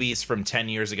movies from 10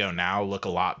 years ago now look a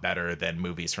lot better than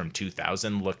movies from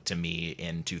 2000 looked to me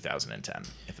in 2010,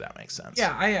 if that makes sense.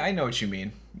 Yeah, I know what you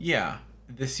mean. Yeah,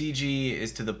 the CG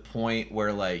is to the point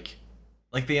where like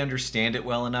they understand it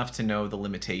well enough to know the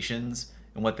limitations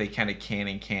and what they kind of can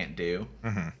and can't do,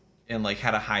 and like how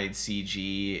to hide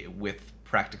CG with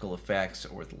practical effects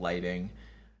or with lighting.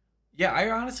 Yeah,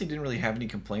 I honestly didn't really have any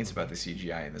complaints about the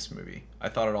CGI in this movie. I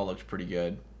thought it all looked pretty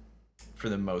good for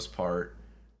the most part.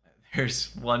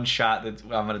 There's one shot that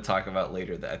I'm going to talk about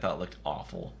later that I thought looked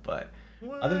awful, but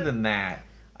other than that,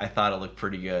 I thought it looked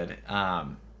pretty good.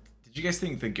 Did you guys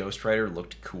think the Ghost Rider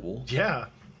looked cool? Yeah.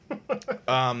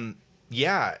 I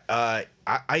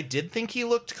did think he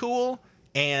looked cool.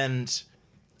 And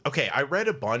okay, I read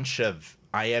a bunch of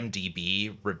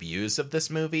IMDb reviews of this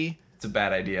movie. It's a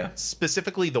bad idea.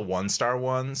 Specifically the 1-star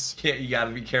ones. Yeah, you got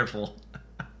to be careful.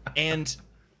 And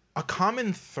a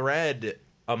common thread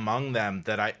among them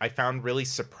that I found really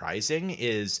surprising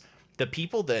is the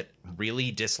people that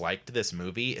really disliked this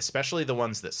movie, especially the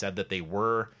ones that said that they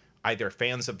were either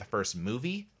fans of the first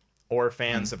movie or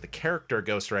fans of the character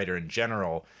Ghost Rider in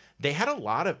general. They had a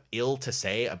lot of ill to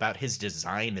say about his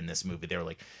design in this movie. They were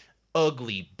like,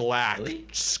 ugly black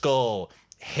skull,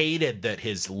 hated that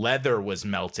his leather was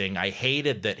melting. I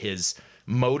hated that his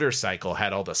motorcycle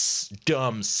had all the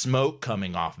dumb smoke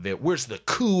coming off of it. Where's the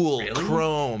cool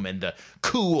chrome and the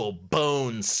cool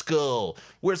bone skull?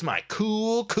 Where's my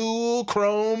cool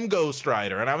chrome Ghost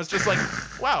Rider? And I was just like,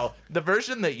 wow, the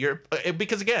version that you're,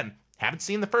 because again, haven't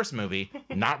seen the first movie,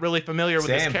 not really familiar with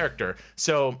this character.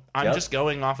 So I'm just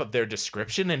going off of their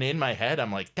description, and in my head,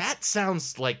 I'm like, that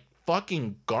sounds like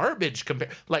fucking garbage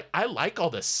compared. Like, I like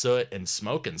all the soot and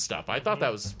smoke and stuff. I thought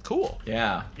that was cool.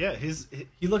 Yeah. Yeah,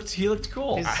 He looked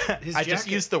cool. His I just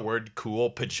used the word cool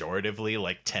pejoratively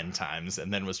like 10 times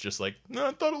and then was just like, no,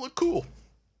 I thought it looked cool.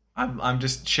 I'm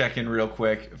just checking real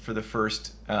quick for the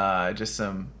first just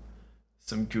some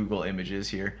Google images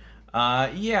here.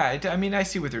 Yeah, I mean, I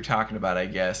see what they're talking about, I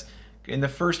guess. In the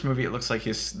first movie, it looks like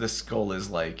the skull is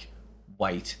like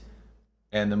white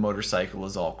and the motorcycle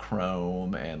is all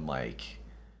chrome and like,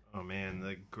 oh man,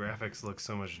 the graphics look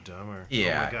so much dumber.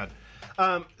 Yeah. Oh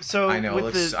my god. So I know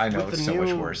with it's so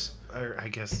much worse. Or I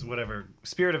guess whatever.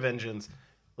 Spirit of Vengeance.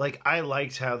 Like, I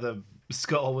liked how the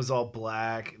skull was all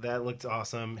black. That looked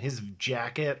awesome. His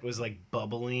jacket was like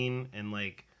bubbling and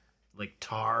like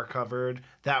tar covered.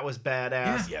 That was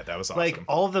badass. Yeah, that was awesome. Like,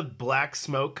 all the black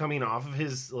smoke coming off of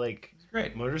his like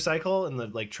Great. motorcycle and the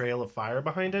like trail of fire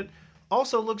behind it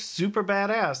also looks super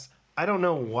badass. I don't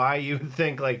know why you would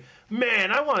think like,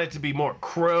 man, I want it to be more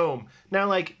chrome. Now,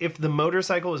 like, if the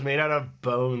motorcycle was made out of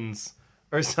bones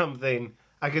or something,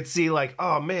 I could see like,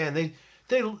 oh man,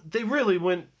 they really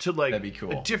went to like That'd be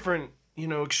cool. a different,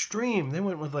 extreme. They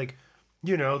went with like,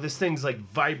 this thing's like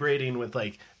vibrating with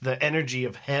like the energy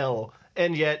of hell,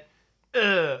 and yet,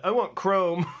 I want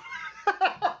chrome.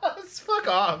 Fuck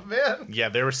off, man. Yeah,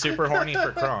 they were super horny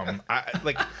for chrome.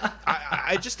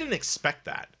 I just didn't expect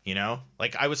that,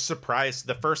 Like, I was surprised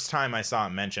the first time I saw it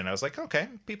mentioned. I was like, okay,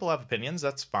 people have opinions,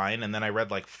 that's fine. And then I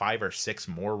read like 5 or 6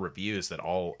 more reviews that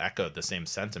all echoed the same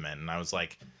sentiment, and I was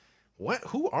like, what?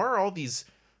 Who are all these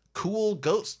cool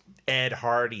ghosts? Ed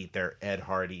Hardy. They're Ed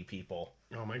Hardy people.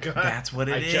 Oh my god. That's what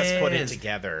it is. I just put it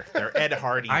together. They're Ed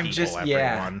Hardy people,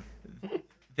 everyone.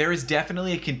 There is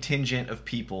definitely a contingent of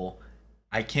people.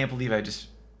 I can't believe I just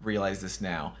realized this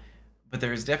now. But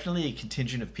there is definitely a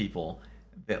contingent of people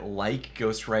that like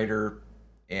Ghost Rider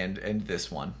and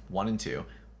this one and 2,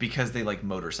 because they like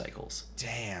motorcycles.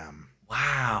 Damn.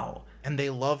 Wow. And they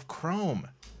love chrome.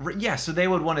 Yeah, so they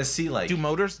would want to see like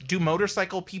Do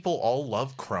motorcycle people all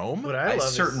love chrome? What I love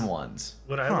certain ones.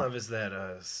 What I love is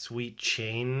that sweet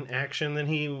chain action that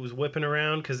he was whipping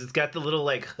around, because it's got the little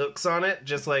like hooks on it,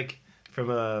 just like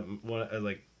from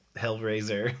like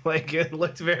Hellraiser. Like, it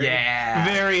looked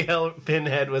very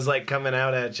Pinhead was like coming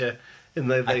out at you, and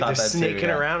they're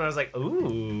sneaking around. I was like,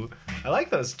 ooh, I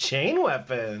like those chain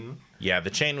weapon. Yeah,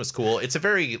 the chain was cool. It's a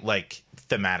very like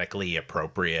thematically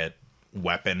appropriate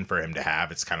weapon for him to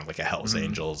have. It's kind of like a Hell's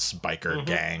Angels biker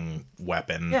gang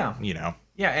weapon. Yeah.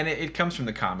 Yeah, and it comes from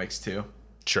the comics too.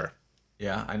 Sure.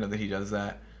 Yeah, I know that he does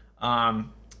that.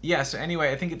 Yeah, so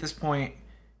anyway, I think at this point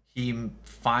he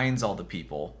finds all the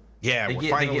people. Yeah, they we're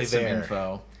get finally some there.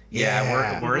 Info.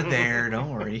 Yeah. We're there.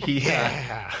 Don't worry.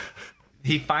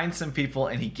 He finds some people,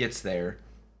 and he gets there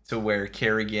to where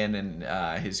Kerrigan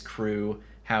and his crew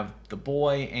have the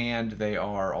boy, and they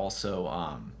are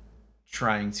also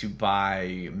trying to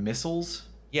buy missiles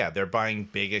Yeah, they're buying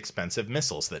big expensive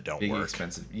missiles that don't Big work.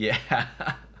 expensive. Yeah.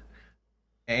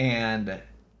 And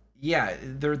yeah,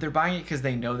 they're buying it because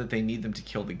they know that they need them to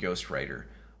kill the Ghost Rider,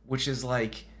 which is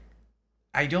like,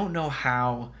 I don't know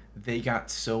how they got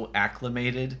so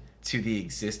acclimated to the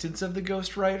existence of the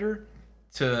Ghost Rider,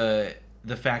 to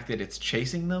the fact that it's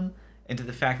chasing them, and to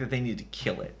the fact that they need to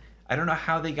kill it. I don't know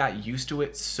how they got used to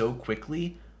it so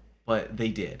quickly, but they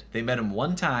did. They met him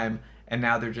one time, and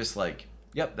now they're just like,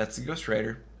 yep, that's the Ghost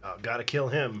Rider. Oh, gotta kill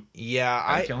him. Yeah,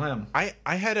 Gotta kill him. I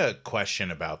had a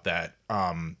question about that.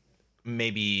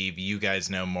 Maybe you guys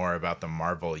know more about the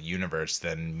Marvel universe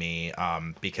than me.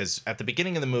 Because at the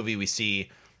beginning of the movie, we see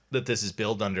that this is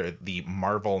billed under the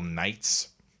Marvel Knights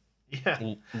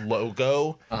Yeah.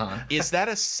 logo. Uh-huh. Is that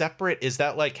a separate? Is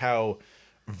that like how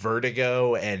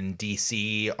Vertigo and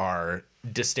DC are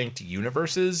distinct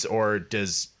universes, or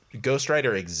does Ghost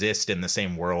Rider exist in the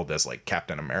same world as like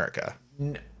Captain America?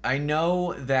 I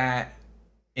know that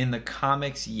in the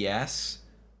comics, yes.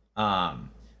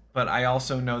 But I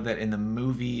also know that in the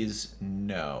movies,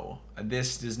 no.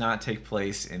 This does not take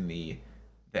place in the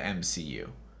MCU.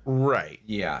 Right.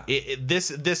 Yeah.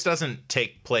 This doesn't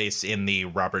take place in the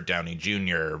Robert Downey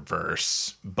Jr.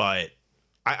 verse, but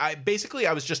I basically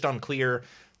I was just unclear.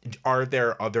 Are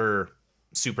there other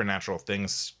supernatural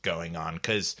things going on?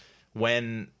 Because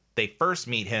when they first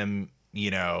meet him, you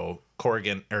know,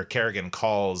 Kerrigan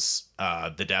calls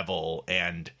the devil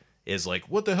and is like,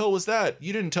 "What the hell was that?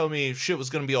 You didn't tell me shit was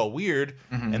gonna be all weird."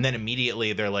 Mm-hmm. And then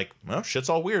immediately they're like, "Well, shit's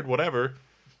all weird, whatever."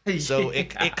 So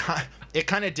it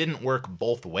kind of didn't work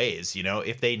both ways, you know.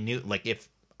 If they knew, like, if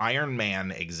Iron Man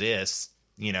exists,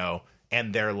 you know,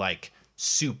 and they're like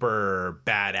super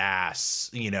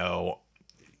badass, you know,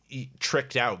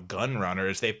 tricked out gun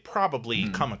runners, they've probably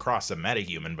come across a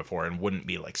metahuman before and wouldn't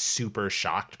be like super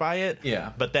shocked by it.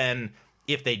 Yeah. But then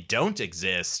if they don't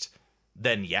exist,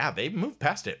 then yeah, they move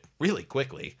past it really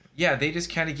quickly. Yeah, they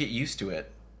just kind of get used to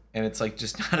it, and it's like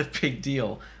just not a big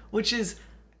deal. Which is,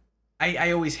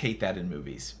 I always hate that in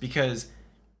movies, because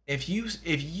if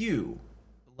you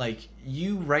like,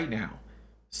 you right now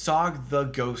saw the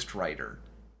Ghost Rider,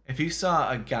 if you saw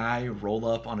a guy roll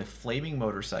up on a flaming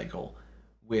motorcycle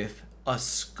with a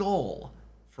skull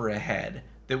for a head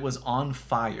that was on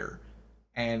fire,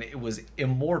 and it was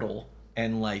immortal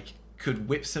and like could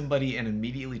whip somebody and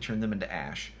immediately turn them into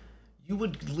ash, you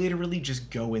would literally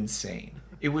just go insane.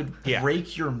 It would Yeah.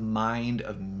 break your mind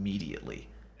immediately.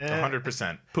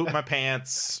 100%. Poop my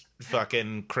pants,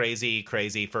 fucking crazy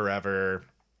forever.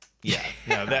 Yeah.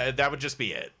 No, that would just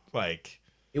be it. Like,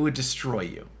 It would destroy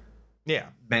you yeah.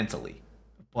 mentally.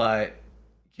 But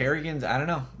Kerrigan's, I don't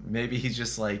know, maybe he's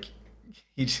just like,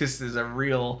 he just is a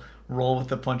real roll with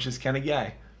the punches kind of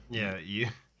guy. Yeah, you.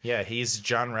 Yeah, he's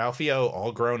John Ralphio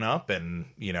all grown up and,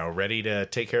 you know, ready to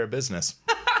take care of business.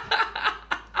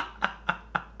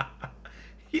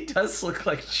 He does look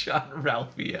like John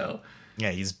Ralphio.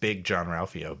 Yeah, he's big John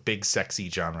Ralphio. Big, sexy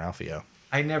John Ralphio.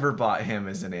 I never bought him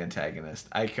as an antagonist.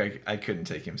 I couldn't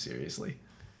take him seriously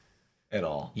at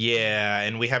all. Yeah,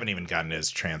 and we haven't even gotten his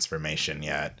transformation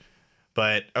yet.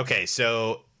 But, okay,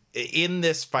 so in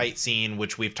this fight scene,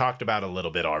 which we've talked about a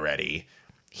little bit already,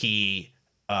 he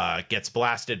gets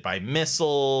blasted by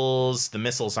missiles. The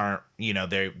missiles aren't, you know,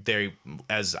 they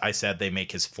as I said, they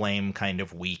make his flame kind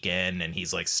of weaken, and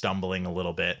he's like stumbling a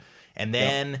little bit. And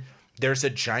then there's a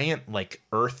giant like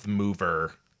earth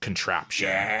mover contraption.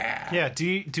 Yeah.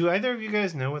 Do either of you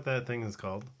guys know what that thing is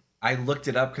called? I looked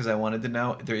it up because I wanted to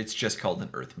know. It's just called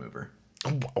an earth mover.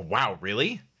 Wow,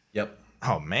 really? Yep.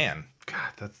 Oh man.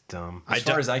 God, that's dumb. As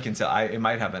far as I can tell, it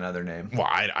might have another name. Well,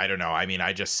 I don't know. I mean,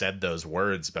 I just said those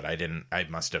words, but I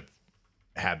must have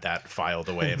had that filed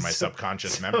away in my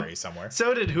subconscious memory somewhere.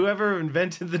 So did whoever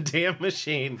invented the damn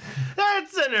machine.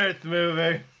 That's an earth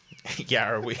mover. Yeah,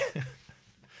 are we?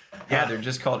 Yeah, they're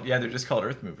just called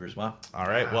earth movers. Wow. All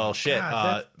right. Well, shit.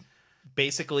 God,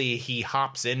 Basically, he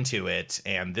hops into it,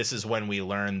 and this is when we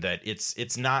learn that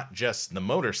it's not just the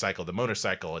motorcycle. The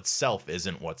motorcycle itself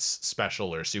isn't what's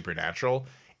special or supernatural.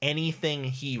 Anything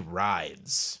he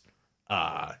rides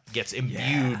gets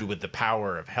imbued with the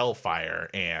power of hellfire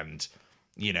and,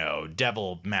 you know,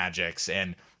 devil magics,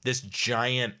 and this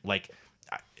giant, like,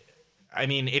 I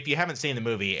mean, if you haven't seen the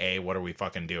movie, A, what are we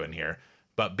fucking doing here?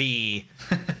 But B,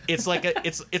 it's like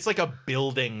a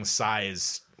building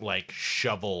size, like,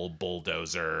 shovel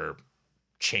bulldozer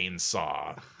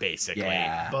chainsaw, basically.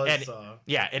 Yeah. Buzzsaw.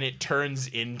 And it turns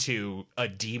into a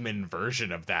demon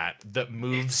version of that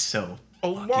moves So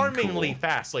alarmingly fucking cool.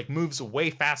 fast, like moves way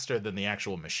faster than the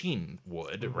actual machine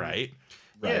would, right?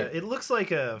 Yeah, it looks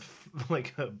like a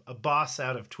boss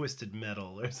out of Twisted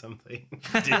Metal or something.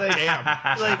 Damn.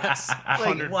 Like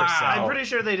 100%. I'm pretty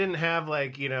sure they didn't have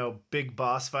big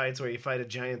boss fights where you fight a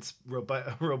giant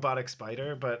robotic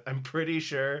spider, but I'm pretty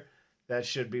sure that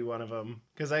should be one of them.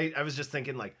 Because I was just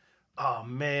thinking oh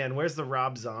man, where's the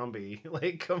Rob Zombie?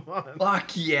 Come on.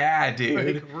 Fuck yeah,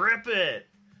 dude. Rip it.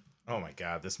 Oh my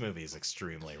god, this movie is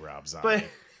extremely Rob Zombie.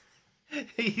 But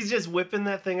he's just whipping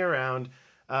that thing around.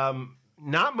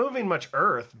 Not moving much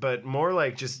earth, but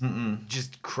more just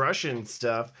crushing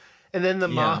stuff. And then the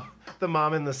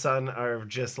mom and the son are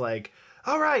just like,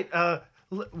 all right,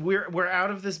 we're out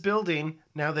of this building.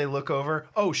 Now they look over.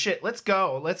 Oh shit, let's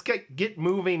go. Let's get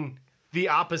moving the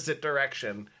opposite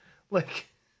direction.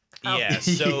 Yeah,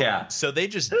 so they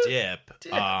just dip.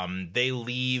 They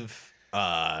leave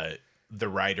the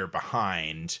rider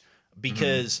behind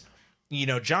because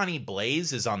Johnny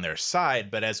Blaze is on their side,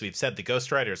 but as we've said, the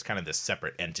Ghost Rider is kind of this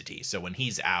separate entity. So when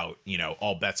he's out,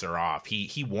 all bets are off.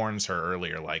 He warns her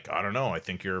earlier, I don't know, I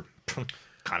think you're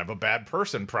kind of a bad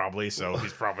person probably, so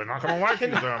he's probably not going to like you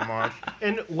that much.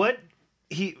 And what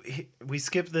we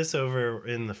skipped this over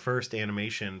in the first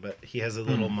animation, but he has a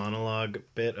little monologue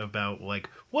bit about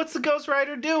what's the Ghost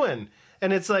Rider doing?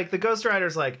 And it's the Ghost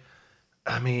Rider's I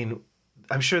mean,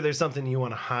 I'm sure there's something you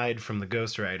want to hide from the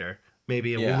Ghost Rider.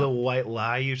 Maybe a little white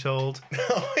lie you told.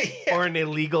 Oh, yeah. Or an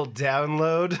illegal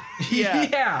download.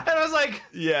 Yeah. And I was like,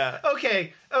 Yeah.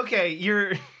 Okay,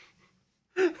 you're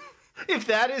if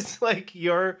that is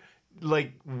your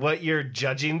what you're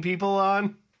judging people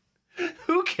on,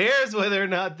 who cares whether or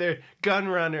not they're gun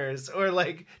runners or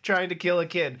trying to kill a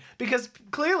kid? Because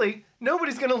clearly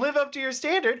nobody's going to live up to your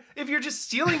standard if you're just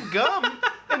stealing gum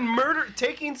and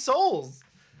taking souls.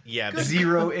 Yeah.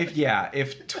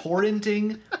 If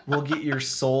torrenting will get your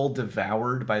soul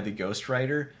devoured by the Ghost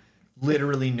Rider,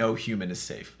 literally no human is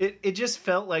safe. It just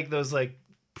felt like those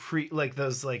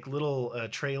those little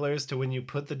trailers to when you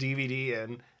put the DVD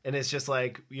in, and it's just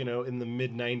in the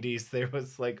mid 90s there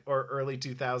was or early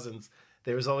 2000s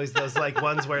there was always those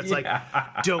ones where it's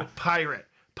don't pirate.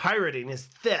 Pirating is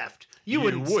theft. You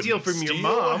wouldn't steal from your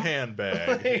mom. A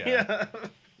handbag.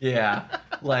 Yeah.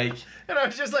 And I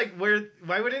was just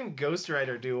why wouldn't Ghost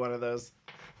Rider do one of those?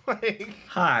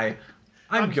 Hi,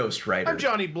 I'm Ghost Rider. I'm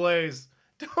Johnny Blaze.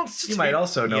 Don't steal. You might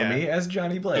also know me as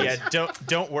Johnny Blaze. Yeah,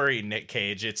 don't worry, Nick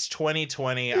Cage. It's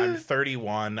 2020. I'm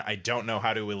 31. I don't know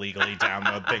how to illegally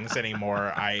download things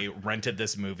anymore. I rented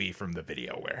this movie from the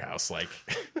video warehouse.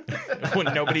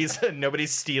 When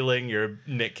nobody's stealing your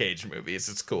Nick Cage movies.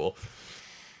 It's cool.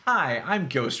 Hi, I'm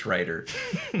Ghost Rider.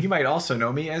 You might also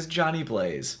know me as Johnny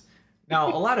Blaze. Now,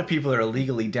 a lot of people are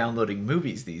illegally downloading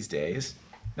movies these days.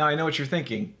 Now, I know what you're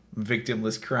thinking.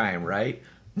 Victimless crime, right?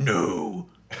 No.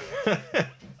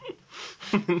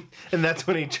 And that's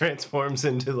when he transforms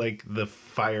into the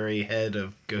fiery head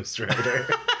of Ghost Rider.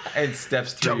 And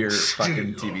steps through your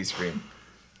fucking TV screen.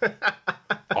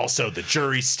 Also, the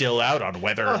jury's still out on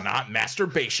whether or not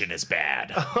masturbation is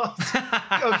bad.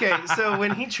 Okay, so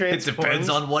when he transforms... It depends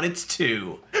on what it's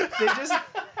to.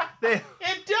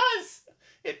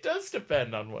 It does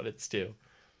depend on what it's to.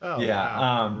 Oh, yeah,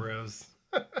 wow, gross.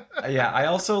 Yeah, I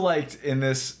also liked in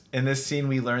this scene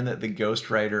we learned that the Ghost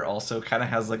Rider also kind of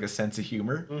has a sense of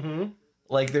humor. Mm-hmm.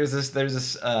 There's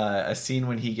a scene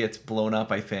when he gets blown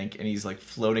up, I think, and he's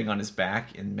floating on his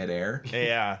back in midair.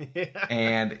 Yeah.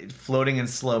 And floating in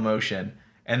slow motion,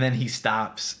 and then he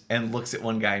stops and looks at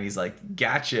one guy and he's like,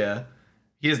 "Gotcha."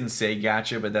 He doesn't say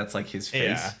 "gotcha," but that's his face.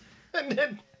 Yeah. And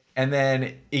then And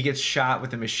then he gets shot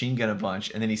with a machine gun a bunch,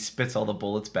 and then he spits all the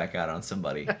bullets back out on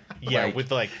somebody. Yeah,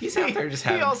 with he's out there just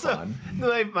having fun.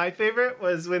 My favorite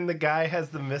was when the guy has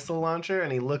the missile launcher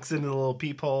and he looks into the little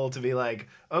peephole to be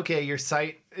okay, your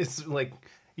sight is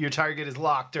your target is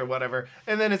locked or whatever,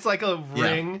 and then it's a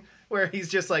ring where he's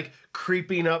just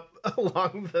creeping up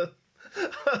along the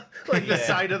the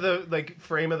side of the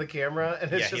frame of the camera,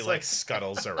 and it's just he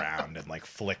scuttles around and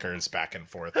flickers back and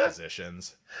forth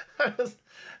positions.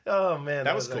 Oh man,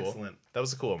 that was cool. Excellent. That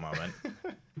was a cool moment.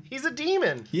 He's a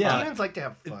demon. Yeah. Demons like to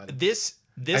have fun. This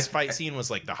fight scene was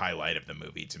the highlight of the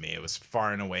movie to me. It was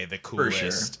far and away the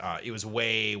coolest. For sure. It was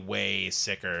way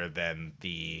sicker than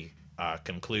the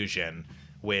conclusion,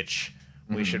 which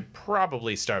we should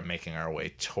probably start making our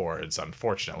way towards,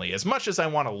 unfortunately. As much as I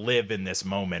want to live in this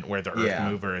moment where the Earth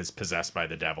Mover is possessed by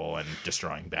the devil and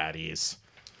destroying baddies.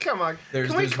 Come on.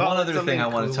 There's one other thing I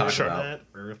want to talk about.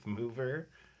 Earth Mover.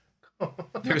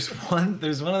 There's one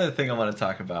other thing I want to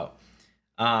talk about,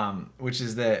 which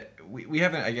is that we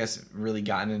haven't, I guess, really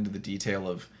gotten into the detail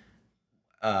of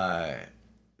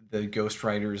the Ghost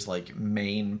Rider's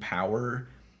main power.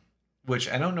 which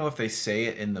I don't know if they say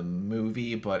it in the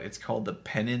movie, but it's called the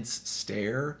penance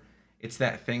stare. It's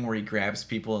that thing where he grabs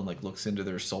people and like looks into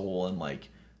their soul and like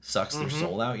sucks their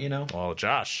soul out, you know? Well,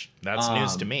 Josh, that's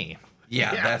news to me.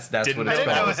 Yeah, Yeah. that's Didn't what I it's didn't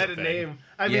know called. it had a thing. name.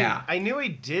 I mean, Yeah. I knew he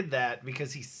did that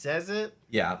because he says it,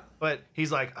 Yeah. but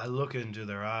he's like, I look into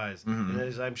their eyes. And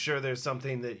I'm sure there's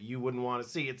something that you wouldn't want to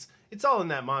see. It's all in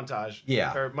that montage.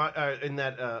 Yeah. Or in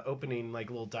that opening, like,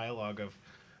 little dialogue of,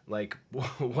 like,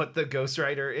 what the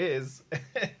ghostwriter is.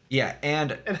 Yeah,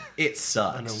 and it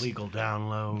sucks. An illegal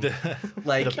download.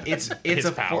 Like it's his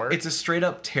a power. it's a straight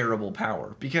up terrible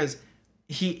power because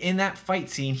he in that fight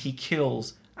scene he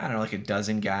kills I don't know like a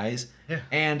dozen guys. Yeah.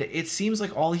 And it seems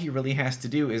like all he really has to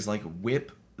do is like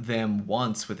whip them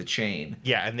once with a chain.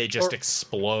 Yeah, and they just Or-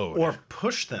 explode. Or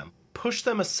push them. Push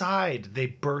them aside. They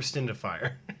burst into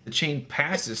fire. The chain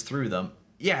passes through them.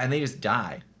 Yeah, and they just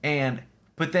die.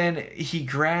 But then he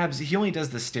only does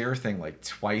the stare thing like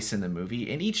twice in the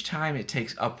movie, and each time it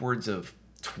takes upwards of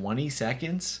 20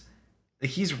 seconds.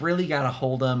 Like he's really got to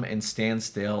hold them and stand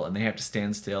still, and they have to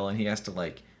stand still, and he has to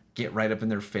like get right up in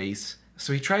their face.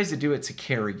 So he tries to do it to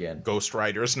Kerrigan. Ghost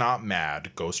Rider's not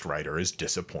mad. Ghost Rider is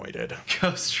disappointed.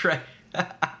 Ghost Rider.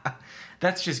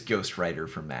 That's just Ghost Rider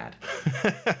for Mad.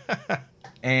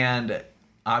 And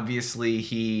obviously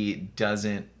he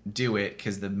doesn't do it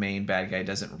because the main bad guy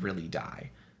doesn't really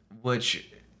die.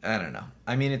 Which, I don't know.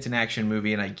 I mean, it's an action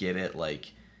movie and I get it.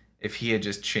 Like, if he had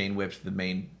just chain whipped the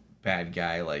main bad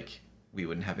guy, like, we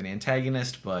wouldn't have an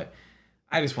antagonist. But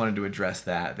I just wanted to address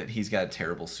that he's got a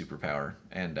terrible superpower.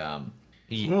 And,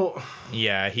 Well,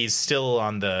 Yeah, he's still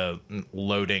on the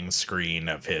loading screen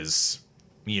of his,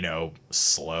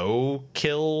 slow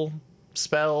kill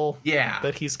spell yeah.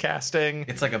 that he's casting.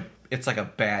 It's like a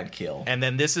bad kill. And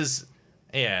then this is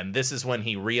when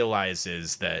he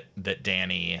realizes that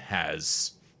Danny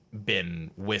has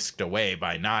been whisked away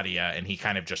by Nadia, and he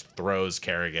kind of just throws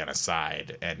Kerrigan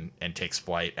aside and takes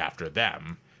flight after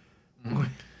them.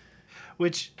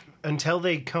 which, until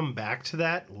they come back to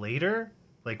that later,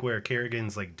 like where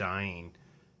Kerrigan's like dying,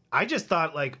 I just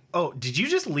thought like, oh, did you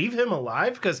just leave him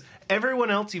alive? Because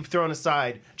everyone else you've thrown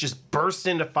aside just burst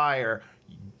into fire.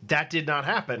 That did not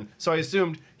happen. So I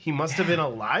assumed he must have been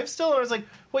alive still. And I was like,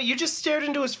 wait, you just stared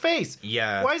into his face.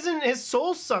 Yeah. Why isn't his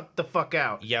soul sucked the fuck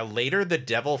out? Yeah, later the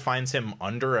devil finds him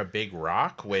under a big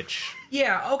rock, which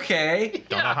Yeah, okay.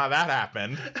 don't know how that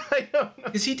happened. I don't know.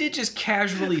 Because he did just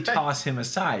casually toss him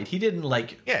aside. He didn't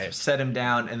like Yeah. set him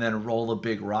down and then roll a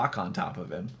big rock on top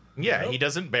of him. Yeah, he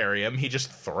doesn't bury him, he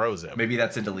just throws him. Maybe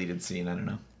that's a deleted scene. I don't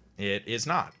know. It is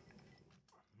not.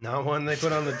 Not one they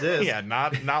put on the disc. Yeah,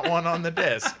 not one on the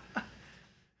disc.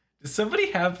 Does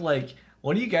somebody have like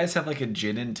one of you guys have like a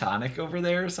gin and tonic over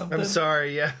there or something? I'm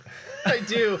sorry, yeah. I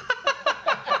do.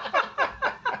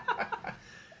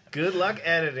 Good luck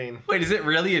editing. Wait, is it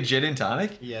really a gin and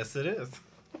tonic? Yes, it is.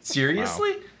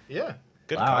 Seriously? Yeah.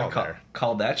 Good Wow, call I there.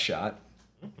 called that shot.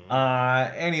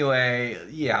 Anyway,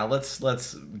 yeah,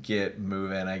 let's get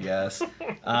moving, I guess.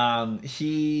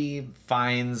 He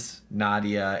finds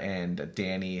Nadia and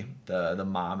Danny, the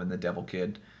mom and the devil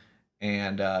kid,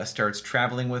 and starts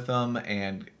traveling with them,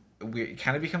 and it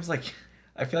kind of becomes like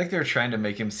I feel like they're trying to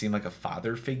make him seem like a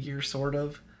father figure, sort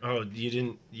of. Oh, you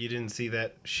didn't see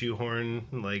that shoehorn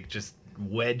like just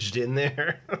wedged in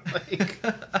there? Like,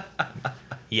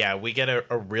 Yeah, we get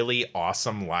a really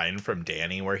awesome line from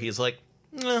Danny where he's like,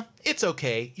 it's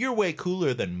okay. You're way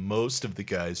cooler than most of the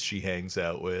guys she hangs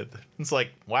out with. It's like,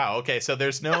 wow, okay, so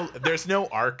there's no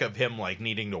arc of him like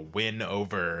needing to win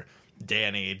over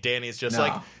Danny. Danny's just No.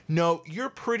 like, no, you're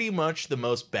pretty much the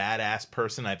most badass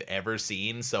person I've ever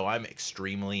seen, so I'm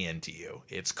extremely into you.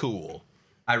 It's cool.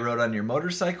 I rode on your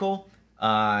motorcycle,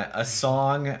 a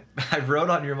song. I rode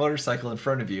on your motorcycle in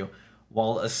front of you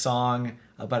while a song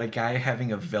about a guy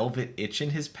having a velvet itch in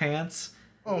his pants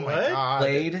Oh my God.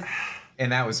 played.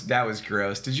 And that was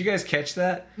gross. Did you guys catch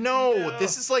that? No,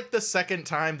 this is like the second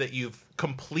time that you've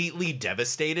completely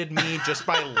devastated me just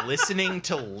by listening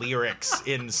to lyrics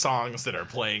in songs that are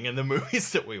playing in the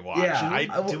movies that we watch.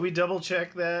 Yeah. do we double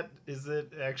check that? Is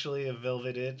it actually a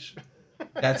velvet itch?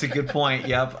 That's a good point.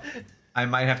 Yep. I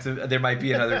might have to. There might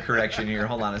be another correction here.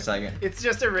 Hold on a second. It's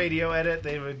just a radio edit.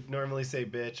 They would normally say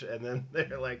bitch, and then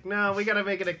they're like, no, we gotta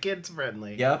make it a kids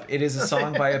friendly. Yep. It is a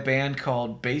song by a band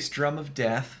called Bass Drum of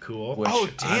Death. Cool. which Oh,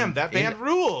 damn, that band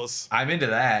rules. I'm into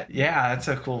that. Yeah, that's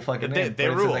a cool fucking They- name. they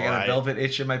But it says, rule, I got a right? velvet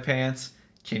itch in my pants.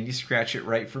 Can you scratch it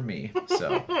right for me?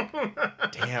 So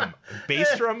Damn.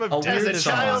 Bass Drum of A Death weird is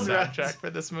song. on the soundtrack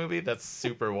for this movie? That's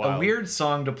super wild. a weird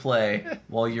song to play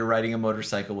while you're riding a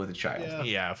motorcycle with a child. Yeah.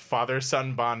 Yeah,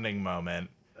 father-son bonding moment.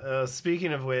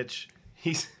 Speaking of which,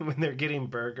 when they're getting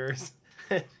burgers,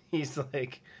 he's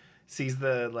like sees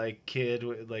the like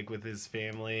kid like with his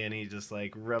family, and he just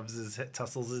like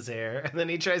tussles his hair, and then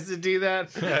he tries to do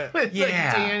that with like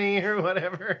Danny or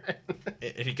whatever.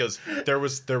 And he goes, there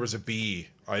was a bee.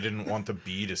 I didn't want the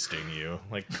bee to sting you.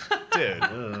 Like, dude.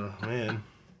 Oh man,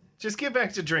 just get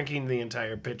back to drinking the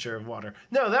entire pitcher of water.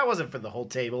 No, that wasn't for the whole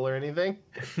table or anything.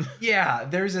 Yeah,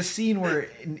 there's a scene where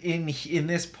in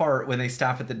this part when they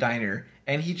stop at the diner,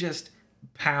 and he just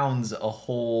pounds a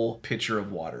whole pitcher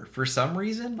of water for some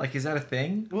reason. Like, is that a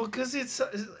thing? Well, because it's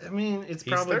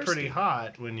probably thirsty. pretty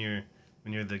hot when you're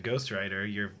the Ghost Rider.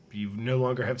 You no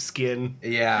longer have skin.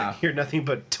 Yeah, You're nothing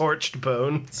but torched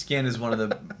bone. skin is one of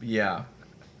the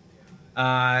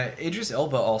Idris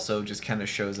Elba also just kind of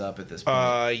shows up at this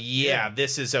point.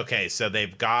 This is okay. So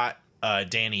they've got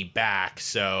Danny back.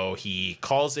 So he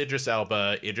calls Idris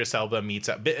Elba. Idris Elba meets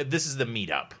up. This is the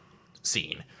meetup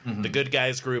scene. The good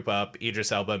guys group up.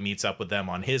 Idris Elba meets up with them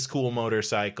on his cool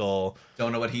motorcycle.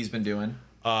 Don't know what he's been doing.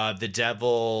 The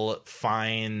devil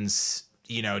finds,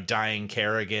 dying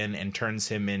Kerrigan and turns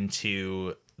him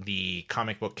into the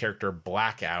comic book character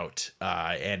Blackout,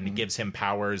 and gives him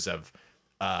powers of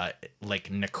like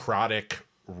necrotic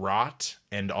rot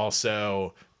and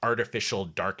also artificial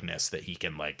darkness that he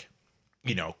can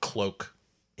cloak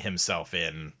himself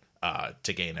in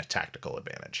to gain a tactical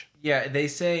advantage. Yeah, they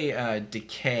say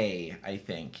decay, I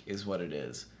think, is what it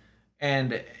is.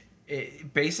 And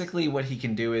basically what he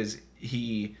can do is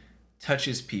he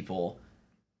touches people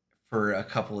for a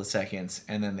couple of seconds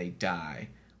and then they die.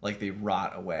 Like, they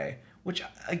rot away. Which,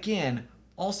 again,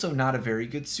 also not a very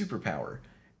good superpower.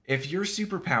 If your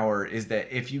superpower is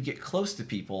that if you get close to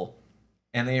people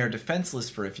and they are defenseless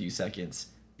for a few seconds,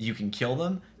 you can kill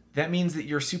them, that means that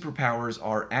your superpowers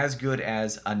are as good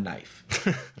as a knife.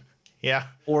 Yeah.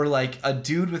 Or like a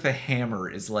dude with a hammer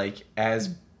is like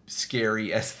as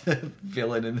scary as the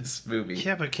villain in this movie.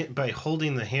 Yeah, but by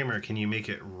holding the hammer, can you make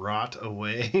it rot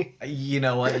away? You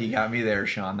know what? You got me there,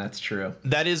 Sean. That's true.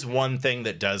 That is one thing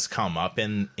that does come up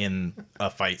in a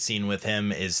fight scene with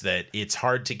him, is that it's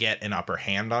hard to get an upper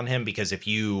hand on him, because if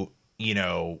you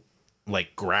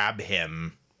grab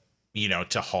him,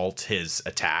 to halt his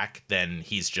attack, then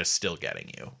he's just still getting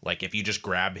you. Like, if you just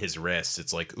grab his wrists,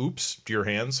 it's like, oops, do your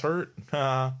hands hurt?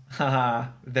 Haha,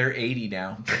 they're 80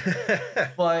 now.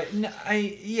 But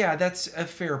that's a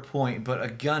fair point, but a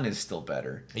gun is still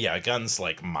better. Yeah, a gun's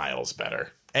like miles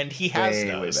better. And he has Way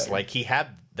those. better. Like, he had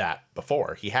that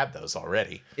before. He had those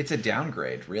already. It's a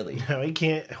downgrade, really. No, he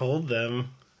can't hold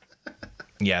them.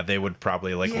 Yeah, they would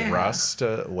probably rust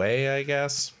away, I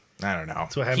guess. I don't know.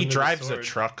 what happened He to the drives a sword.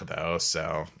 truck, though,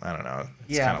 so I don't know.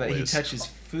 It's Yeah, kinda but he loose. touches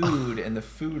food and the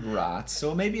food rots.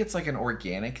 So maybe it's like an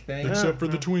organic thing. Except for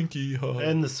the Twinkie. Huh?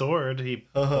 And the sword he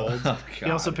holds. Oh, He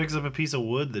also God. picks up a piece of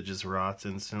wood that just rots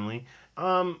instantly.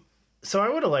 So I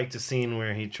would have liked a scene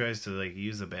where he tries to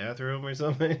use a bathroom or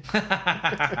something.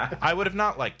 I would have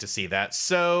not liked to see that.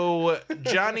 So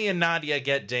Johnny and Nadia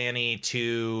get Danny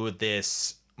to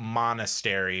this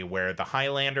monastery where the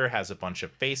Highlander has a bunch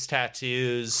of face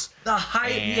tattoos.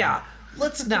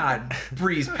 Let's not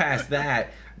breeze past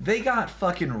that. They got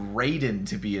fucking Raiden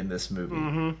to be in this movie.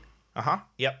 Mm-hmm.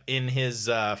 Yep. In his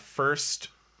first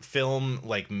film,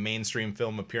 mainstream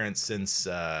film appearance since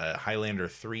Highlander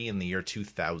 3 in the year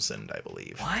 2000, I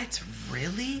believe. What?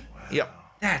 Really? Yep.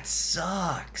 That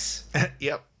sucks.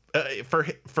 Yep.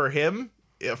 For him,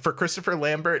 for Christopher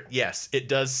Lambert, yes, it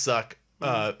does suck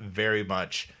very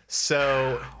much.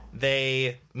 So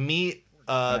they meet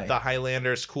the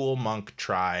Highlanders' cool monk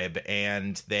tribe,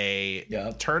 and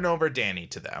they turn over Danny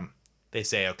to them. They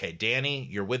say, okay, Danny,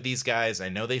 you're with these guys. I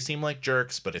know they seem like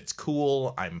jerks, but it's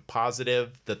cool. I'm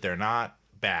positive that they're not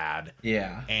bad.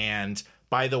 Yeah. And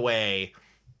by the way,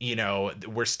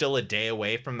 we're still a day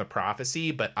away from the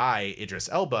prophecy, but I, Idris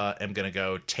Elba, am going to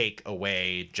go take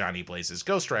away Johnny Blaze's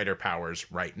Ghost Rider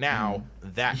powers right now.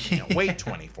 That can't wait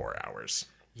 24 hours.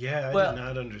 Yeah, I did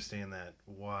not understand that.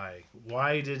 Why?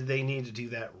 Why did they need to do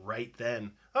that right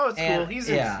then? Oh, it's cool. He's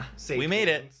in safe We made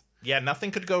it. hands. Yeah, nothing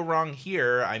could go wrong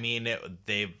here. I mean,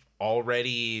 they've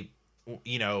already,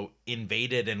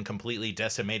 invaded and completely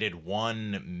decimated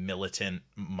one militant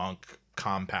monk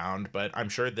compound, but I'm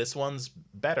sure this one's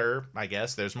better, I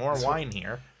guess. There's more wine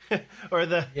here. Or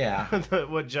Yeah.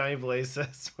 what Johnny Blaze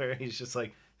says, where he's just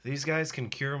like, these guys can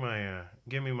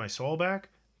give me my soul back?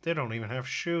 They don't even have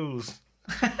shoes.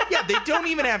 Yeah, they don't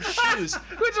even have shoes.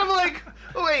 Which I'm like,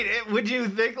 wait, would you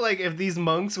think if these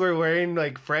monks were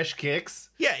wearing fresh kicks?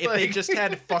 Yeah, if they just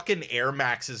had fucking Air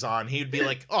Maxes on, he'd be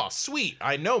like, oh, sweet,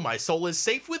 I know my soul is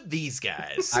safe with these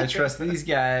guys. I trust these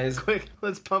guys. Quick,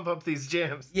 let's pump up these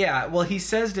jams. Yeah, well, he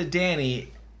says to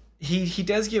Danny, he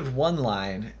does give one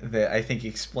line that I think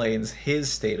explains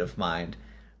his state of mind,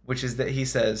 which is that he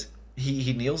says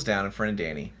he kneels down in front of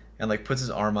Danny and like puts his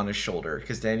arm on his shoulder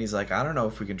because Danny's like, I don't know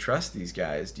if we can trust these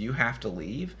guys. Do you have to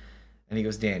leave? And he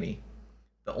goes, Danny,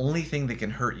 the only thing that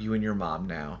can hurt you and your mom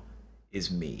now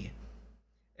is me.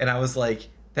 And I was like,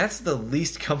 that's the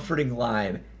least comforting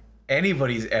line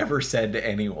anybody's ever said to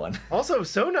anyone. Also,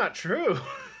 so not true.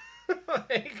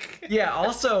 Like, Yeah,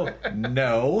 also,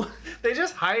 no. they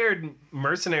just hired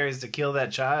mercenaries to kill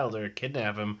that child or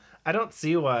kidnap him. I don't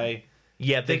see why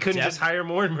Yeah, they couldn't just hire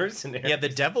more mercenaries. Yeah, the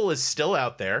devil is still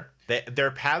out there.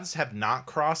 Their paths have not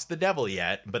crossed the devil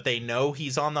yet, but they know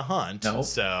he's on the hunt. Nope.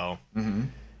 So,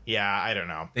 yeah, I don't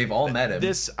know. They've all met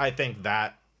him. I think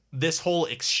that this whole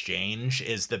exchange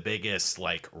is the biggest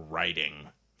like writing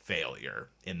failure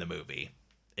in the movie.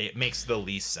 It makes the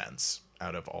least sense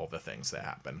out of all the things that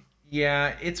happen.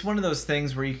 Yeah, it's one of those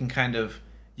things where you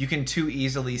can too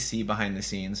easily see behind the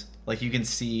scenes. Like you can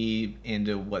see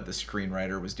into what the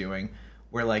screenwriter was doing,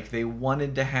 where like they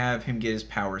wanted to have him get his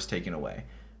powers taken away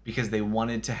because they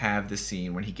wanted to have the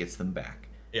scene when he gets them back.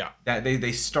 Yeah. That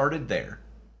they started there.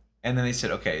 And then they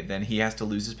said, okay, then he has to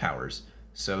lose his powers.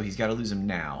 So he's got to lose them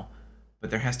now. But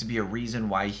there has to be a reason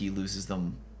why he loses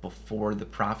them before the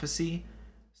prophecy.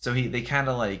 So they kind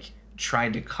of like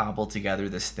tried to cobble together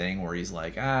this thing where he's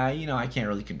like, I can't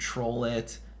really control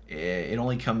it. It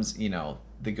only comes,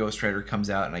 the Ghost Rider comes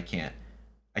out and I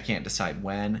can't decide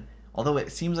when. Although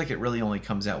it seems like it really only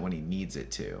comes out when he needs it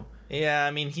to. Yeah,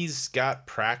 I mean, he's got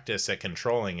practice at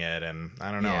controlling it, and I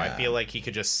don't know. I Yeah. feel like he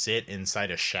could just sit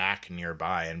inside a shack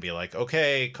nearby and be like,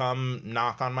 okay, come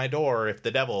knock on my door if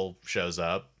the devil shows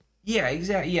up. Yeah,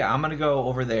 exactly. Yeah, I'm going to go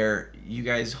over there. You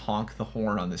guys honk the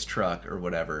horn on this truck or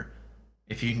whatever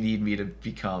if you need me to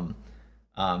become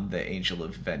the Angel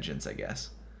of Vengeance, I guess.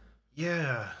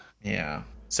 Yeah. Yeah.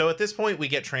 So at this point, we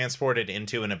get transported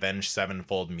into an Avenged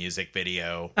Sevenfold music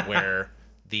video where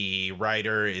the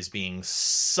writer is being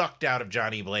sucked out of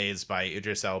Johnny Blaze by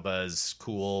Idris Elba's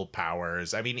cool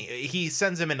powers. I mean, he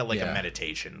sends him into like a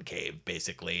meditation cave,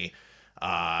 basically.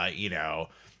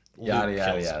 Luke Yada,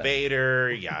 kills yada.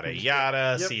 Vader, yada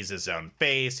yada, Yep. sees his own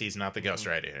face. He's not the Ghost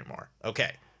Rider anymore.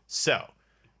 Okay, so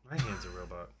My hand's a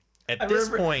robot. at I this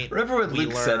remember- point, remember when we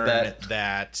Luke said learn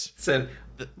that? Said,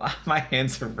 my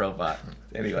hand's a robot.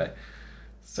 Anyway.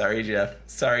 Sorry,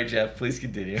 Jeff. Please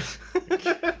continue.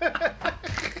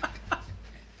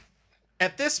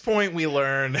 At this point, we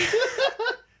learn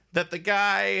that the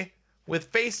guy with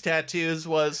face tattoos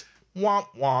was womp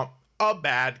womp, a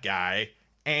bad guy,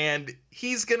 and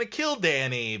he's gonna kill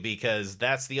Danny because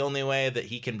that's the only way that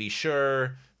he can be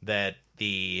sure that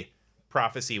the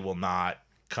prophecy will not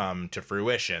come to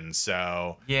fruition.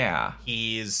 So Yeah.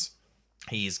 he's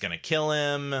gonna kill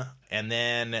him, and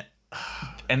then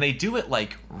And they do it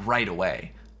like right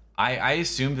away. I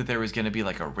assumed that there was going to be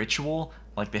like a ritual,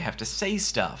 like they have to say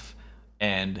stuff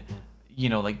and,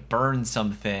 like burn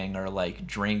something or like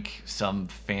drink some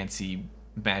fancy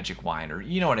magic wine or,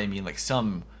 you know what I mean? Like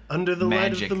some Under the light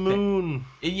of magic the moon.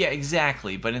 Yeah,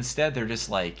 exactly. But instead they're just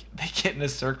like, they get in a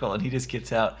circle and he just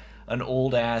gets out an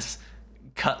old ass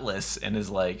cutlass and is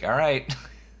like, all right,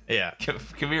 yeah,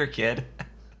 come here, kid.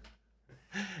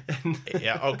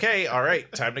 yeah, okay, all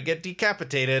right, time to get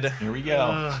decapitated. Here we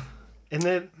go. And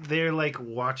then they're like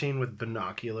watching with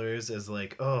binoculars as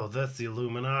like, oh, that's the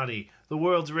Illuminati. The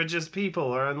world's richest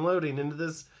people are unloading into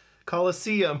this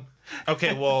Colosseum.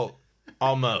 Okay, well,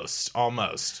 almost.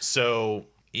 So,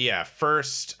 yeah,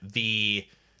 first the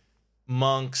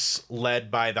monks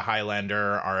led by the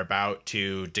Highlander are about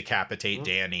to decapitate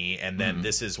Danny, and then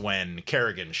this is when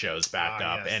Kerrigan shows back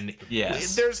up. yes. And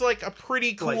Yes. there's like a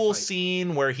pretty cool fight.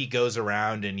 scene where he goes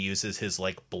around and uses his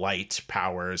like blight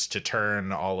powers to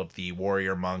turn all of the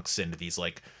warrior monks into these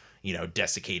like,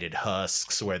 desiccated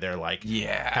husks where they're like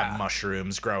have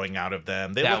mushrooms growing out of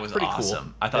them. They That look was pretty awesome.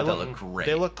 cool. I thought They that looked great.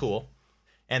 They look cool.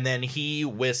 And then he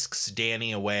whisks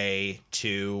Danny away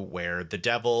to where the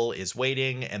devil is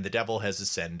waiting, and the devil has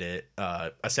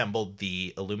assembled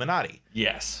the Illuminati,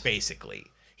 Yes. basically.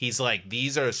 He's like,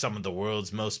 these are some of the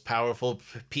world's most powerful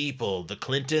people, the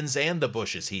Clintons and the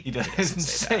Bushes. He Doesn't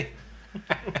say.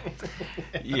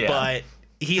 Yeah. But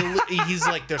he's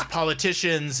like, there's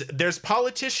politicians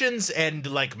and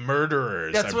like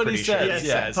murderers. That's I'm what he pretty sure says, he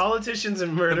yeah. says. Politicians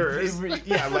and murderers.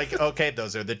 Yeah, like, okay,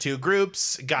 those are the two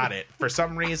groups. Got it. For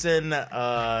some reason,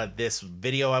 this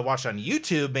video I watched on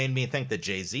YouTube made me think that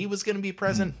Jay-Z was going to be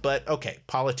present, but okay,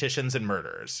 politicians and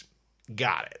murderers.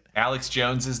 Got it. Alex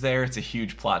Jones is there. It's a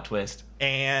huge plot twist.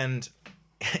 And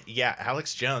yeah,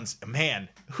 Alex Jones, man,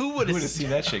 who would Who have would have seen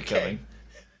that shit coming?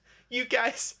 You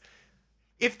guys,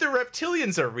 if the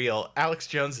reptilians are real, Alex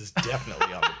Jones is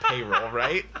definitely on the payroll,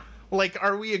 right? Like,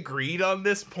 are we agreed on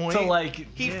this point? So, like,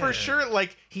 he for sure,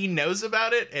 like, he knows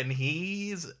about it and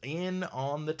he's in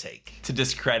on the take. to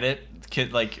discredit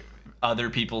like other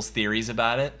people's theories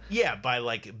about it. Yeah, by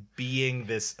like being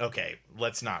this. Okay,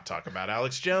 let's not talk about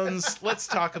Alex Jones. Let's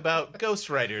talk about Ghost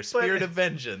Rider, Spirit of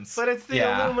Vengeance. But it's the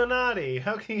Yeah. Illuminati.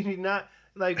 How can you not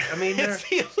like? I mean, it's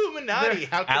the Illuminati.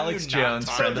 How can Alex you not Jones,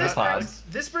 talk friend of the about pod. that?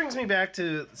 This brings me back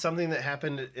to something that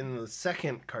happened in the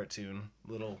second cartoon,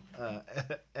 little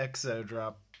exo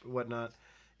drop, whatnot,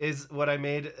 is what I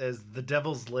made as the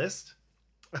Devil's List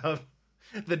of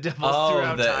the devils Oh,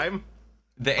 throughout time.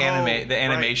 The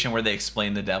animation where they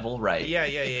explain the devil, right?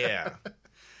 Yeah.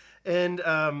 And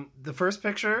the first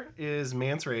picture is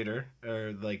Mance Rayder,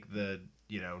 or like the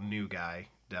new guy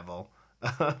devil.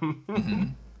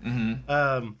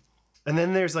 And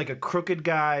then there's like a crooked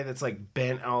guy that's like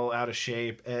bent all out of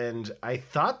shape, and I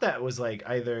thought that was like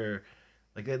either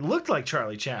like it looked like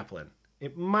Charlie Chaplin.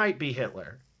 It might be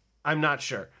Hitler. I'm not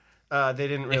sure. They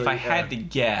didn't really. If I had to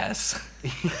guess,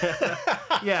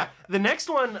 Yeah, the next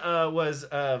one was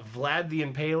Vlad the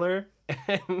Impaler,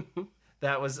 and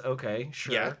that was okay.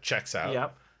 Sure. Yeah, checks out.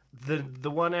 Yep.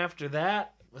 The one after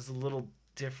that was a little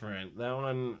different. That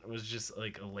one was just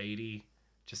like a lady,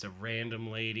 just a random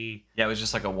lady. yeah, it was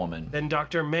just like a woman. Then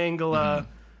Dr. Mangala,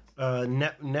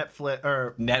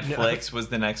 Netflix was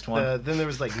the next one. Then there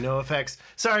was like NoFX.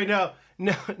 Sorry,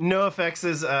 NoFX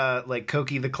is like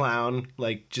Cokie the Clown,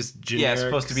 like just generic. Yeah, it's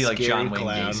supposed to be like scary John Wayne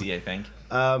clown. Gacy, I think.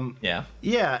 Yeah.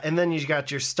 Yeah, and then you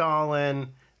got your Stalin,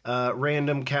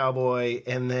 random cowboy,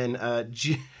 and then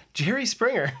Jerry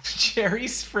Springer, Jerry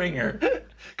Springer.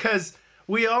 because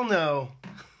we all know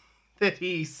that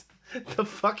he's the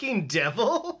fucking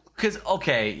devil. Because,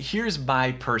 okay, here's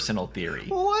my personal theory.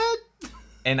 What?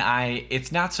 And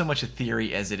it's not so much a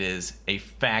theory as it is a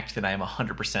fact that I am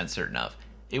 100% certain of.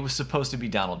 It was supposed to be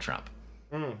Donald Trump.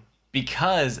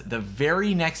 Because the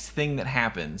very next thing that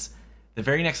happens, the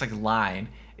very next like line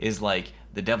is like,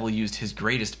 the devil used his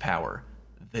greatest power,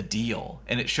 the deal.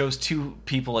 And it shows two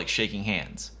people like shaking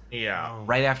hands Yeah.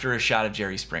 right after a shot of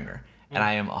Jerry Springer. And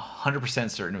I am 100%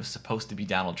 certain it was supposed to be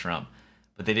Donald Trump,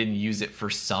 but they didn't use it for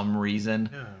some reason.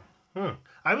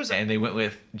 I was. And they went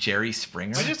with Jerry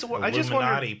Springer. I just wondered.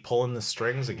 Illuminati pulling the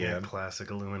strings again. Classic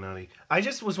Illuminati. I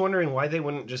just was wondering why they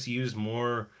wouldn't just use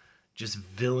more just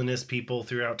villainous people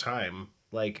throughout time.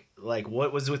 Like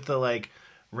what was with the like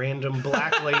random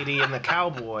black lady and the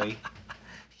cowboy?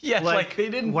 Yeah, Like, like they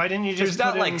didn't. why didn't you just There's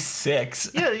not put like in-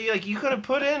 6. Yeah, you could have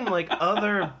put in like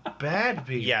other bad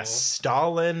people. Yes,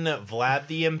 Stalin, Vlad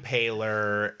the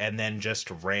Impaler, and then just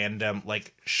random.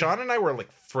 Like, Sean and I were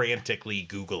like frantically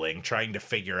Googling, trying to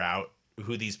figure out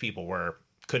who these people were.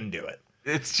 Couldn't do it.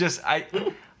 It's just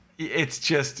It's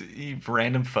just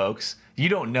random folks. You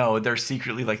don't know they're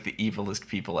secretly like the evilest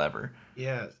people ever.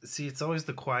 Yeah. See, it's always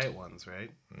the quiet ones, right?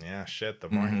 Yeah, shit, the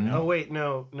more you know. Oh wait,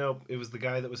 no, it was the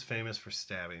guy that was famous for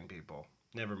stabbing people.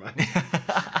 Never mind. They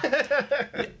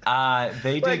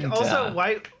Like, didn't. also,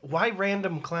 why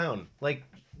random clown? Like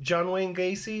John Wayne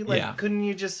Gacy? Like, Yeah. couldn't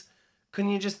you just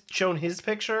shown his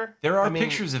picture? there are I mean,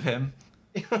 pictures of him.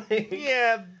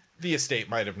 Yeah, the estate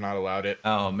might have not allowed it.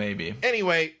 Oh, maybe.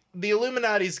 Anyway, the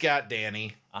Illuminati's got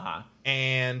Danny,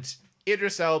 and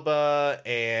Idris Elba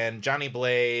and Johnny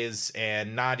Blaze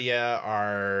and Nadia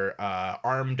are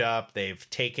armed up. They've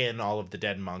taken all of the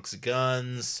dead monks'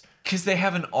 guns. Because they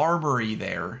have an armory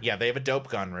there. Yeah, they have a dope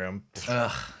gun room.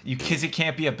 Because it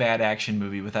can't be a bad action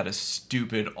movie without a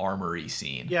stupid armory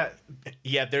scene. Yeah,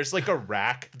 Yeah, there's like a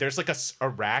rack. There's like a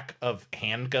rack of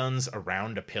handguns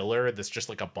around a pillar. That's just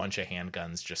like a bunch of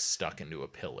handguns just stuck into a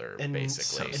pillar, And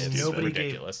basically. so- It's nobody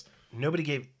ridiculous. nobody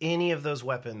gave any of those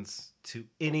weapons to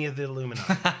any of the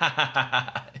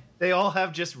Illuminati. They all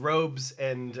have just robes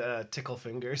and tickle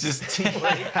fingers.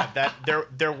 Yeah, that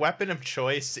their weapon of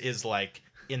choice is like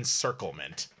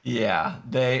encirclement. Yeah,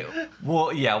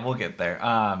 we'll get there.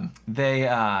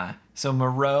 So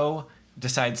Moreau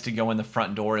decides to go in the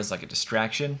front door as like a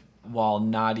distraction while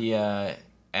Nadia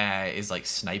is like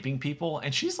sniping people,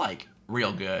 and she's like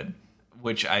real good,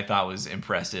 which I thought was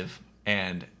impressive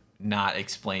and not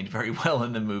explained very well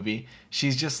in the movie.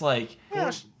 She's just like,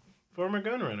 Former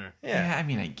gunrunner. yeah, I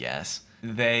mean, I guess.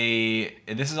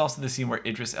 This is also the scene where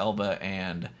Idris Elba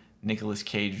and Nicolas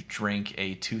Cage drink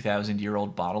a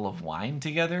 2,000-year-old bottle of wine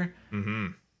together. Mm-hmm.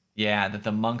 Yeah, that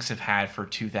the monks have had for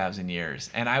 2,000 years.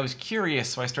 And I was curious,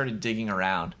 so I started digging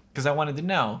around because I wanted to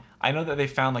know. I know that they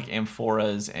found like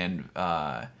amphoras and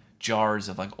jars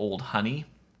of like old honey.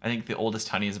 I think the oldest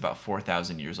honey is about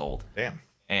 4,000 years old. Damn.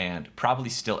 And probably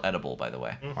still edible, by the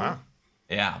way. Wow.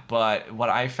 Yeah, but what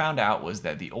I found out was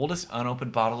that the oldest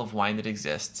unopened bottle of wine that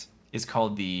exists is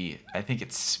called I think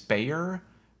it's Speyer.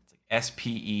 It's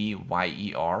like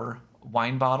Speyer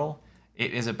wine bottle.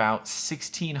 It is about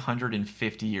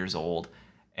 1,650 years old.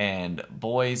 And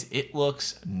boys, it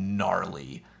looks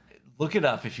gnarly. Look it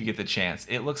up if you get the chance.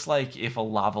 It looks like if a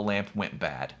lava lamp went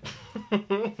bad.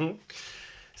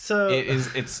 So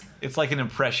It's like an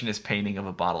impressionist painting of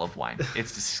a bottle of wine.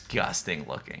 It's disgusting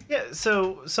looking. yeah,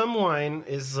 so some wine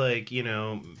is like,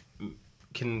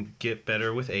 can get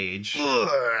better with age. Wow,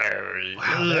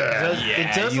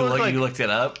 it does look like you looked it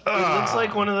up. it looks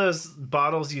like one of those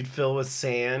bottles you'd fill with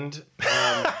sand,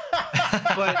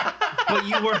 but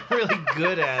you weren't really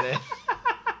good at it.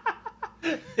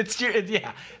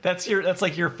 That's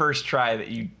like your first try that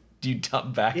you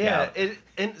dump back out.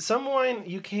 And some wine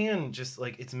you can just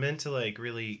like, it's meant to like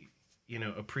really,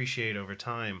 appreciate over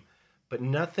time, but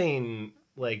nothing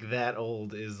like that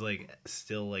old is like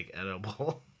still like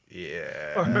edible.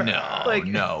 Yeah. No, like,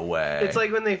 no way. It's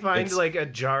like when they find It's- like a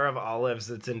jar of olives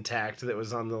that's intact that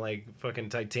was on the like fucking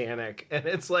Titanic, and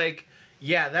it's like,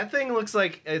 yeah, that thing looks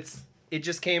like it's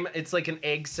like an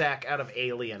egg sack out of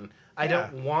Alien. I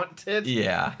don't want it.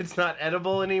 Yeah. It's not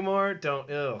edible anymore.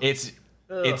 It's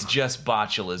just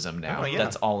botulism now. Oh, yeah.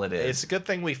 That's all it is. It's a good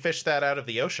thing we fished that out of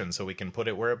the ocean so we can put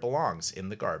it where it belongs, in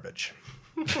the garbage.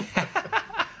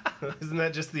 Isn't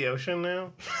that just the ocean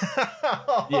now?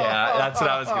 Yeah, that's what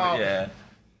I was gonna. Yeah.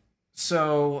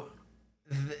 So,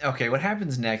 okay, what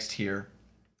happens next here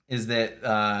is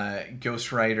that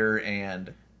Ghost Rider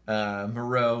and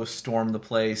Moreau storm the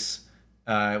place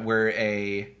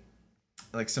where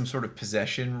some sort of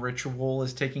possession ritual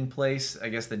is taking place. I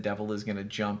guess the devil is going to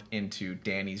jump into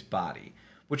Danny's body,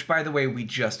 which, by the way, we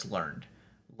just learned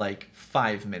like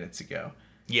 5 minutes ago.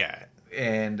 Yeah.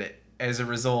 And as a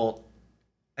result,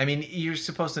 I mean, you're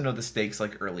supposed to know the stakes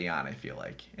like early on, I feel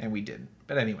like, and we didn't.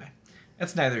 But anyway,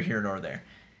 that's neither here nor there.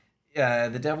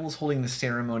 The devil is holding the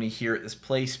ceremony here at this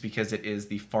place because it is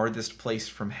the farthest place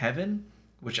from heaven,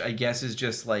 which I guess is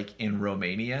just like in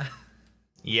Romania.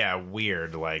 Yeah,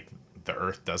 weird. Like, the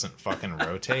earth doesn't fucking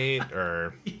rotate,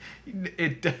 or...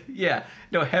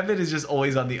 No, heaven is just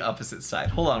always on the opposite side.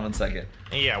 Hold on one second.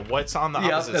 Yeah, what's on the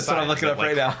Yeah, opposite that's side? what I'm looking Is it up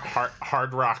right now.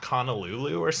 Hard Rock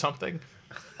Honolulu or something?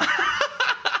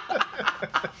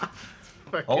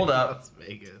 Hold up. Las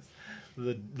Vegas,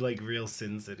 the like real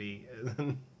Sin City.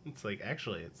 And it's like,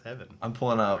 actually, it's heaven. I'm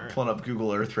pulling up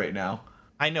Google Earth right now.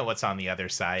 I know what's on the other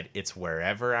side. It's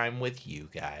wherever I'm with you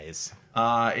guys.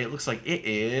 It looks like it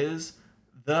is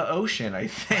the ocean, I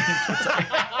think.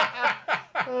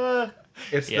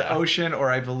 It's the ocean, or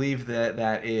I believe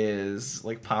that is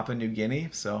like Papua New Guinea.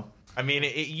 So I mean,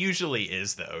 it usually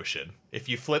is the ocean. If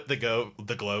you flip the globe to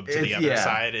the It's- other yeah.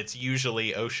 side, it's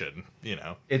usually ocean,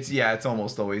 it's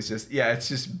almost always it's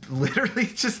just literally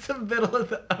just the middle of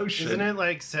the ocean. Isn't it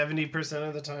like 70%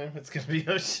 of the time it's gonna be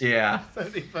ocean? Yeah.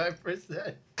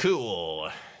 75%. Cool.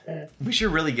 We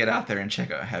should really get out there and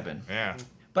check out heaven. Yeah.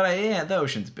 But the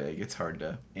ocean's big. It's hard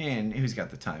to, and who's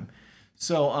got the time?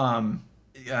 So,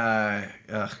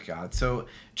 oh God. So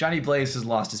Johnny Blaze has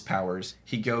lost his powers.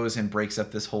 He goes and breaks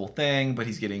up this whole thing, but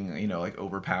he's getting, like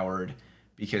overpowered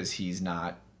because he doesn't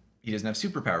have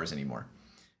superpowers anymore.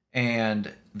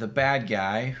 And the bad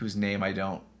guy, whose name I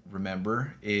don't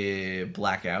remember,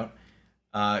 Blackout,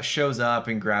 shows up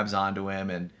and grabs onto him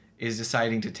and is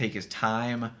deciding to take his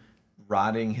time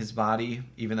rotting his body,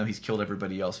 even though he's killed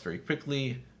everybody else very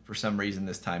quickly. For some reason,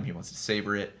 this time he wants to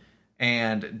savor it.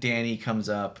 And Danny comes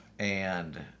up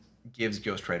and gives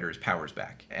Ghost Rider his powers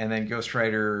back. And then Ghost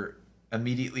Rider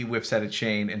immediately whips out a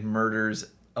chain and murders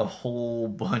a whole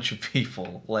bunch of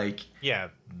people. Like, Yeah,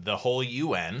 the whole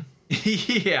UN,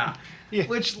 yeah.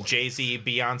 Which, Jay-Z,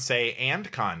 Beyonce, and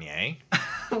Kanye.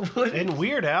 And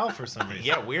Weird Al for some reason.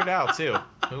 Yeah, Weird Al, too.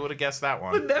 Who would have guessed that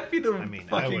one? wouldn't that be the I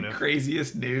fucking would've.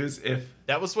 craziest news if...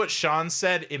 That was what Sean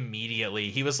said immediately.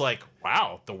 He was like,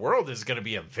 wow, the world is going to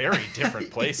be a very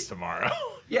different place tomorrow.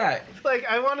 Yeah, Like,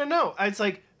 I want to know. It's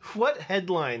like, what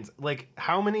headlines? Like,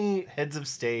 how many heads of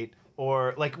state?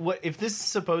 Or like, what if this is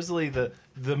supposedly the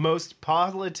most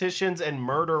politicians and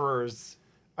murderers?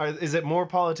 Is it more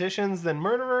politicians than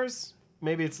murderers?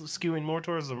 Maybe it's skewing more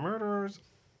towards the murderers.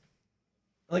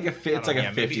 it's like a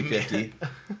Yeah, maybe- 50-50.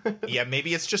 Yeah,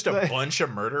 maybe it's just a bunch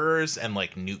of murderers and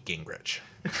like Newt Gingrich.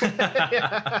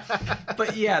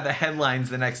 But yeah, the headlines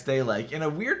the next day, like, in a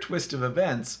weird twist of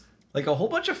events, like a whole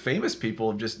bunch of famous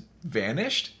people have just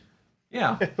vanished.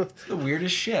 Yeah, it's the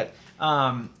weirdest shit.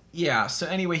 Yeah, so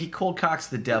anyway, he cold cocks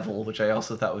the devil, which I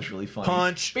also thought was really funny.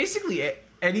 Punch. Basically,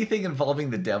 anything involving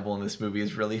the devil in this movie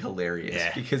is really hilarious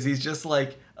Yeah. because he's just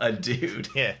like a dude.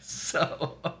 Yeah.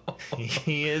 So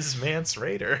He is Mance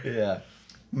Rayder. Yeah.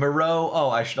 Moreau,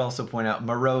 I should also point out,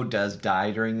 Moreau does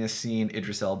die during this scene,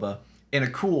 Idris Elba. In a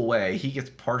cool way, he gets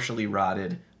partially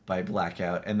rotted by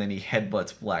Blackout, and then he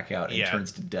headbutts Blackout and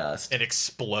turns to dust. It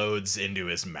explodes into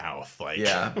his mouth.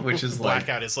 Which is like...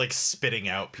 Blackout is like spitting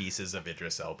out pieces of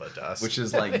Idris Elba dust. Which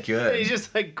is like good. He's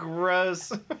just like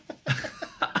gross.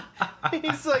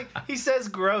 He's like, he says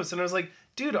gross, and I was like,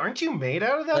 dude, aren't you made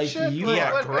out of that shit?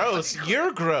 Gross.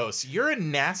 You're gross. You're a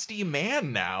nasty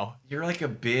man now. You're like a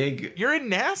big... You're a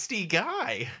nasty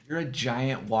guy. You're a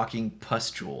giant walking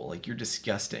pustule. Like, you're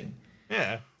disgusting.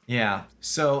 Yeah. Yeah.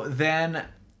 So then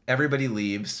everybody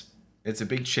leaves. It's a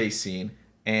big chase scene.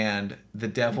 And the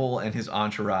devil and his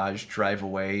entourage drive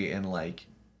away and like...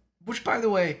 Which, by the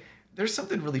way, there's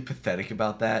something really pathetic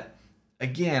about that.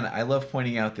 Again, I love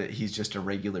pointing out that he's just a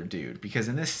regular dude. Because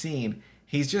in this scene,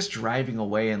 he's just driving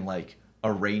away in like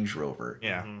a Range Rover.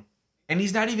 Yeah. And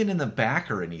he's not even in the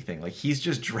back or anything. Like, he's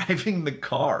just driving the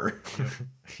car.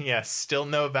 Yeah, still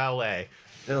no valet.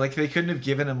 Like, they couldn't have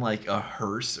given him, like, a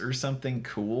hearse or something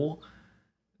cool?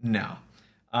 No.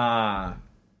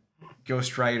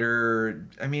 Ghost Rider,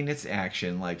 I mean, it's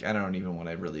action. Like, I don't even want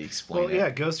to really explain it. Well, yeah,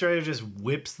 Ghost Rider just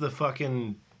whips the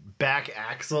fucking back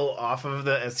axle off of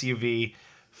the SUV,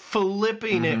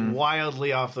 flipping it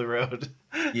wildly off the road.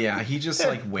 Yeah, he just,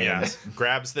 like, wins. Yeah.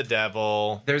 Grabs the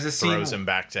devil, There's a scene... throws him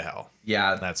back to hell.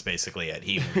 Yeah. That's basically it.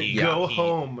 He go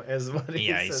home, as what he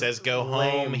says. He says go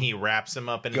Lame. home. He wraps him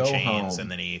up in Go chains, home.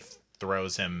 and then he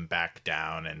throws him back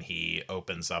down, and he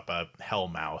opens up a hell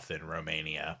mouth in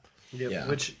Romania. Yep, Yeah.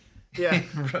 Which, yeah,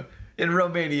 In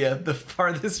Romania, the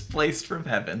farthest place from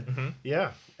heaven.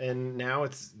 yeah. And now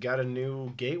it's got a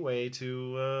new gateway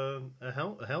to a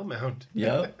hell mound.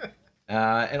 Yep.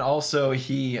 And also,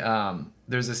 he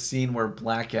there's a scene where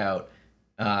Blackout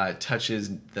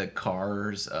touches the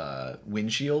car's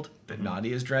windshield that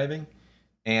Nadia is driving,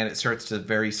 and it starts to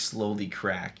very slowly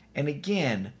crack. And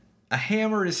again, a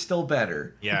hammer is still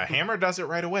better. Yeah, Hammer does it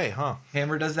right away, huh?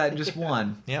 Hammer does that in just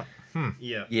one. Yep.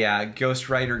 Yeah. Yeah, Ghost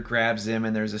Rider grabs him,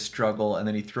 and there's a struggle, and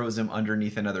then he throws him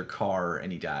underneath another car,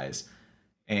 and he dies.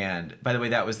 And, by the way,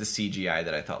 that was the CGI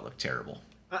that I thought looked terrible.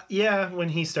 Yeah, when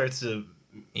he starts to...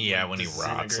 Yeah, when he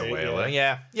rots Disintegrate, away.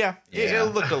 yeah. Yeah.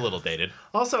 It looked a little dated.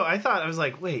 Also, I was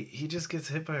like, wait, he just gets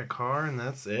hit by a car and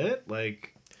that's it?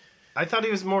 Like, I thought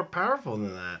he was more powerful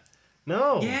than that.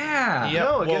 No. Yeah. Yeah.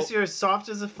 No, I well- guess you're as soft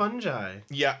as a fungi.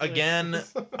 Yeah, again,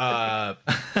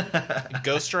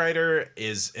 Ghost Rider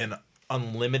is an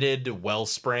unlimited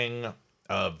wellspring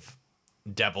of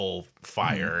devil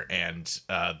fire, and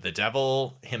the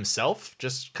devil himself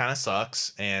just kind of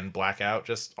sucks, and Blackout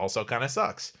just also kind of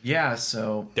sucks. Yeah,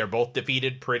 so... They're both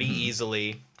defeated pretty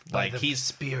easily. Like, the he's...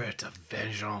 spirit of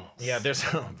vengeance. Yeah,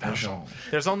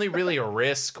 there's only really a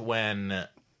risk when...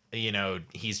 You know,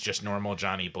 he's just normal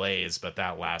Johnny Blaze, but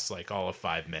that lasts like all of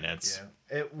 5 minutes.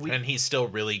 Yeah. And he's still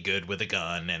really good with a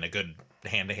gun and a good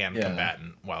hand-to-hand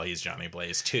combatant while he's Johnny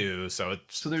Blaze too. So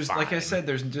it's there's fine. like I said,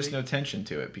 there's just no tension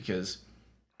to it because,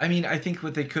 I mean, I think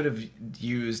what they could have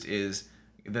used is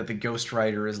that the Ghost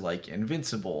Rider is like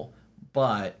invincible,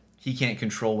 but he can't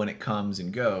control when it comes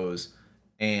and goes,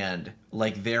 and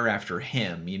like they're after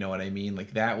him. You know what I mean?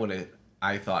 Like that would have,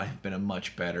 I thought, have been a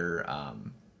much better,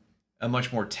 a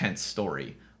much more tense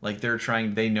story. Like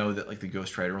they know that like the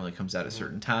Ghost Rider only comes out at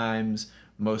certain times,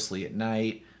 mostly at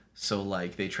night. So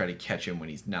like they try to catch him when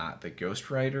he's not the Ghost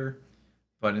Rider,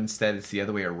 but instead it's the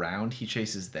other way around. He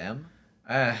chases them.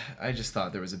 I just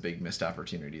thought there was a big missed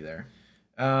opportunity there.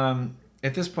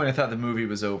 At this point, I thought the movie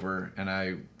was over, and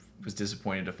I was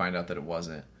disappointed to find out that it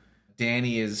wasn't.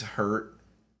 Danny is hurt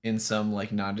in some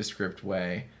like nondescript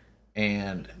way,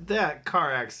 and That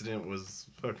car accident was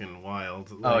fucking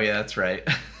wild. oh yeah, that's right.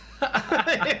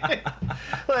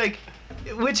 Like,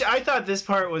 which I thought this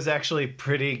part was actually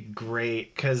pretty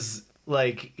great because,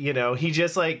 like, you know, he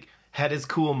just like had his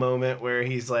cool moment where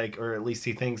he's like, or at least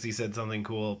he thinks he said something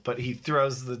cool, but he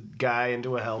throws the guy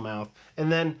into a hellmouth,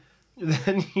 and then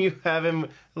you have him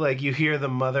like you hear the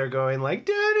mother going like,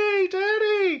 "Daddy,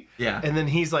 Daddy," Yeah. and then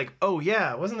he's like, "Oh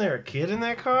yeah, wasn't there a kid in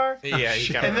that car?" Yeah,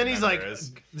 he kinda And then he's like,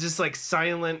 remembers. just like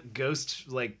silent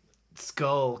ghost like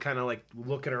skull kind of like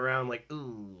looking around like,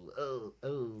 ooh, oh,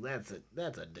 that's a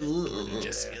dead kid.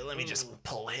 Let me just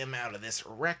pull him out of this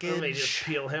Let me wreckage. just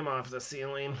peel him off the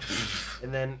ceiling.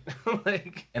 And then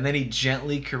like, And then he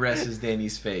gently caresses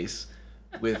Danny's face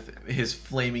with his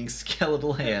flaming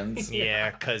skeletal hands. Yeah,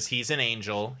 because he's an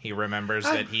angel. He remembers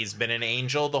that he's been an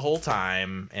angel the whole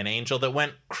time. An angel that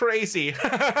went crazy. he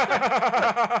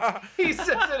says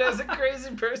it as a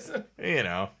crazy person. You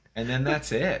know. And then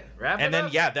that's it. Wrap it And then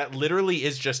up. yeah, that literally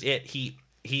is just it. He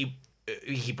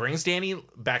he brings Danny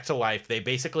back to life. They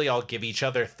basically all give each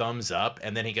other thumbs up,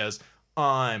 and then he goes,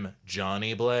 "I'm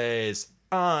Johnny Blaze.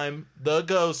 I'm the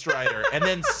Ghost Rider." And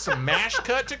then smash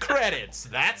cut to credits.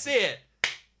 That's it.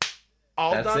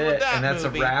 All That's done it. with that And that's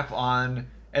movie. a wrap on.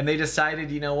 And they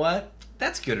decided, you know what?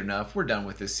 That's good enough. We're done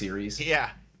with this series. Yeah,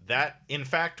 that in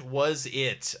fact was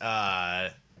it.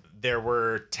 There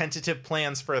were tentative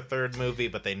plans for a third movie,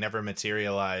 but they never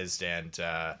materialized, and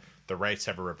the rights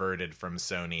have reverted from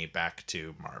Sony back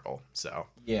to Marvel. So,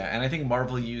 Yeah, and I think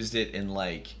Marvel used it in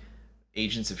like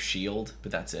Agents of S.H.I.E.L.D.,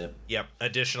 but that's it. yep.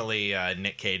 Additionally,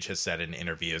 Nick Cage has said in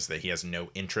interviews that he has no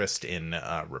interest in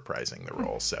reprising the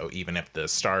role. So even if the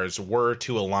stars were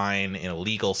to align in a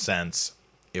legal sense,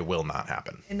 it will not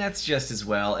happen. And that's just as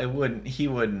well. He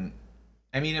wouldn't.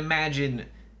 I mean, imagine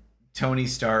Tony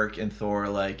Stark and Thor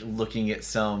like looking at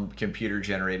some computer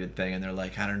generated thing and they're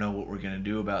like, I don't know what we're going to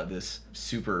do about this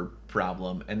super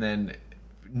problem. And then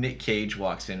Nick Cage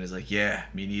walks in and is like, yeah,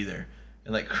 me neither.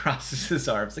 And like crosses his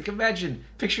arms. Like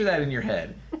picture that in your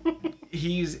head.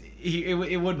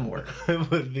 It wouldn't work. It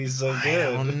would be so good.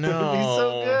 I don't It know. would be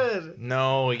so good.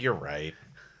 No, you're right.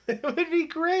 It would be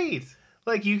great.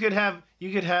 Like you could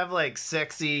have like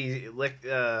sexy like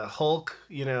Hulk,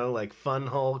 you know, like fun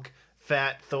Hulk,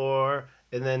 fat Thor,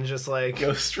 and then just like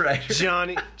Ghost Rider.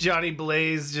 Johnny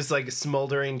Blaze, just like a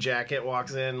smoldering jacket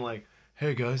walks in, like,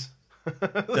 hey guys.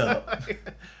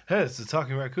 Hey, it's a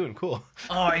talking raccoon, cool.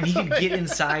 Oh, and he could get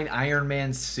inside Iron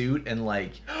Man's suit and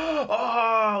like,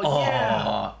 Oh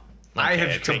yeah. I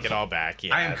Okay, have take it all back.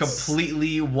 Yeah, I am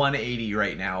completely 180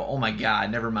 right now. Oh my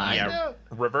god, never mind. Yeah,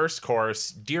 reverse course.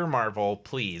 Dear Marvel,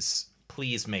 please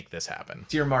make this happen.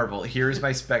 Dear Marvel, here's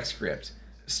my spec script.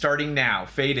 Starting now,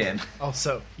 fade in.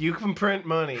 Also, you can print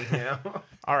money now.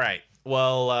 All right.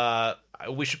 Well,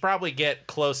 we should probably get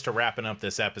close to wrapping up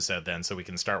this episode then, so we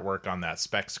can start work on that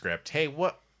spec script. Hey,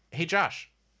 Josh,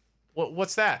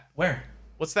 what's that? Where?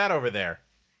 What's that over there?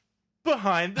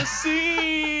 Behind the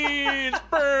scenes.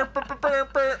 Burr, burr, burr,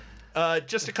 burr, burr.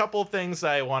 Just a couple of things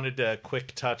I wanted to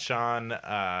quick touch on.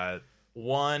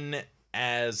 One,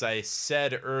 as I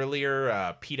said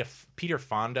earlier, Peter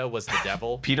Fonda was the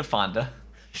devil. Peter Fonda.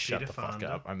 Shut Peter the fuck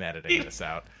Fonda. up. I'm editing this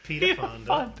out. Peter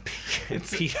Fonda.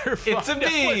 Peter Fonda. It's a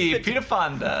me, Peter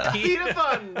Fonda. Peter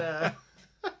Fonda.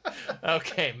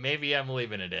 Okay, maybe I'm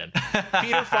leaving it in.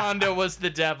 Peter Fonda was the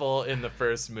devil in the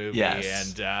first movie,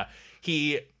 Yes. and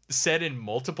he said in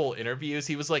multiple interviews,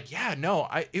 he was like, "Yeah, no,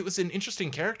 it was an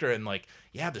interesting character, and like,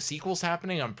 yeah, the sequel's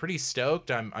happening. I'm pretty stoked.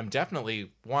 I'm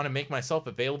definitely want to make myself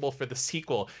available for the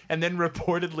sequel." And then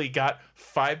reportedly got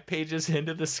 5 pages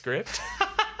into the script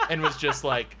and was just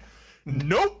like,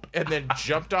 "Nope," and then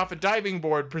jumped off a diving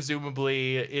board,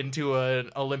 presumably into an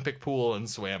Olympic pool, and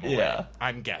swam away. Yeah.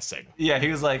 I'm guessing. Yeah, he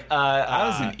was like, I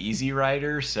was an easy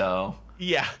rider, so.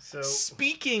 Yeah. So-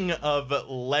 Speaking of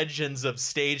legends of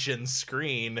stage and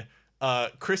screen,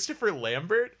 Christopher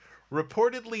Lambert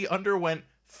reportedly underwent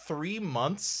 3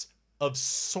 months of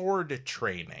sword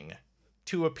training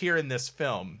to appear in this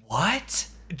film. What?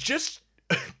 Just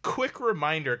a quick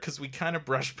reminder, because we kind of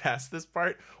brushed past this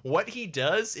part. What he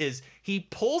does is he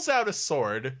pulls out a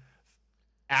sword,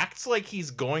 acts like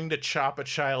he's going to chop a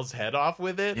child's head off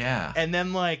with it, Yeah. and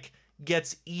then like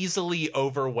gets easily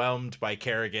overwhelmed by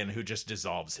Kerrigan, who just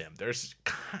dissolves him. There's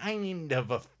kind of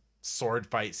a sword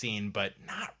fight scene, but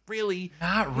not really.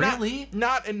 Not really?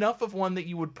 Not enough of one that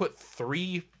you would put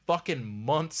 3 fucking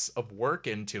months of work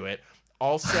into it.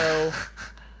 Also,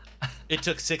 it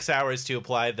took 6 hours to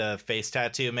apply the face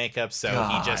tattoo makeup, so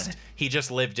God. he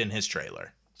just lived in his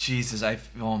trailer. Jesus,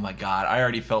 oh my god. I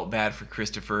already felt bad for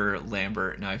Christopher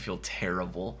Lambert. Now I feel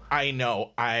terrible. I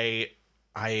know. I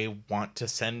want to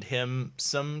send him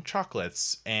some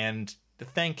chocolates and to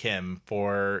thank him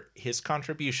for his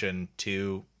contribution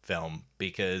to film,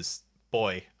 because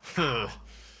boy,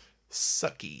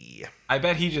 sucky. I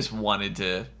bet he just wanted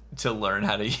to learn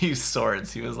how to use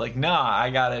swords. He was like, nah,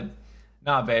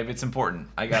 babe, it's important.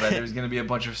 There's gonna be a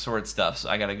bunch of sword stuff, so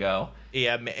I gotta go.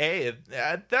 Yeah, hey,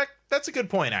 that's a good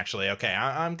point, actually. Okay,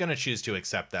 I'm gonna choose to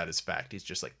accept that as fact. He's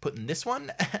just like putting this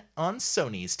one on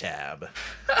Sony's tab.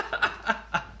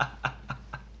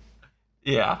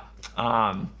 Yeah.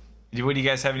 Do you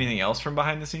guys have anything else from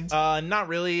behind the scenes? Not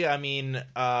really. I mean,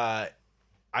 I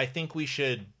think we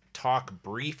should talk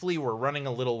briefly. We're running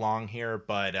a little long here,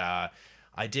 but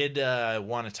I did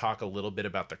want to talk a little bit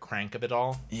about the crank of it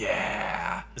all.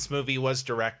 Yeah. This movie was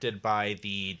directed by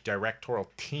the directorial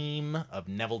team of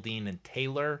Neville Dean and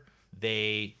Taylor.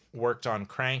 They worked on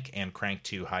Crank and Crank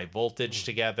 2 High Voltage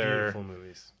together. Beautiful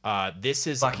movies. This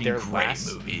is Fucking their great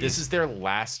last movies. This is their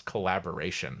last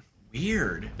collaboration.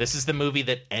 Weird. This is the movie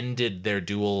that ended their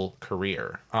dual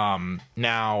career.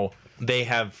 Now they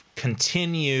have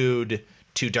continued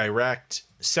to direct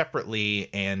separately,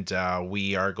 and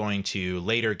we are going to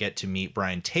later get to meet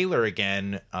Brian Taylor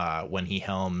again when he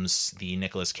helms the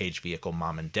Nicolas Cage vehicle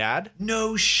Mom and Dad.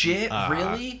 No shit,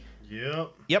 really?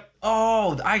 Yep.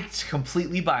 Oh, I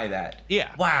completely buy that.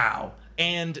 Yeah. Wow.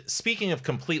 And speaking of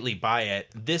completely buy it,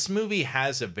 this movie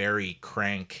has a very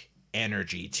Crank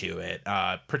energy to it,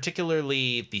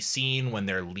 particularly the scene when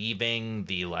they're leaving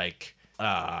the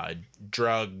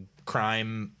drug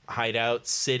crime hideout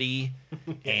city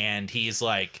and he's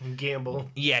like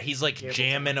he's like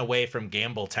jamming away from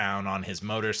Gambletown on his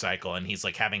motorcycle, and he's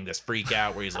like having this freak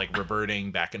out where he's like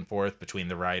reverting back and forth between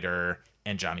the writer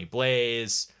and Johnny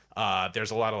Blaze.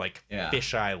 There's a lot of like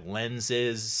fisheye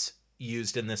lenses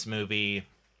used in this movie.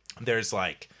 There's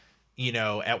like, you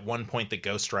know, at one point the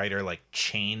Ghost Rider like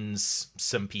chains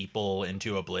some people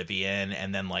into oblivion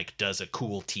and then like does a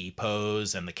cool T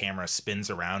pose and the camera spins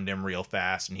around him real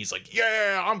fast and he's like,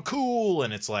 yeah, I'm cool.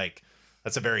 And it's like,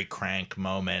 that's a very Crank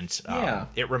moment.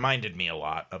 It reminded me a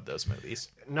lot of those movies.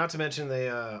 Not to mention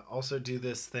they also do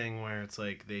this thing where it's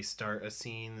like they start a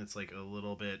scene that's like a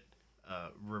little bit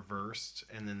reversed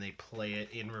and then they play it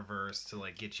in reverse to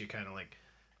like get you kind of like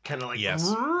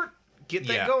Yes. get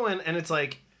that going. And it's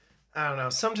like, I don't know,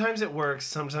 sometimes it works,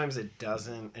 sometimes it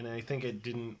doesn't, and I think it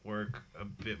didn't work a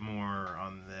bit more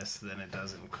on this than it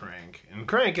does in Crank. In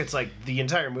Crank, it's like the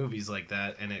entire movie's like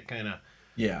that, and it kind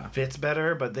of fits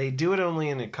better, but they do it only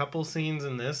in a couple scenes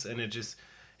in this, and it's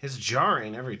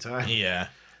jarring every time. Yeah.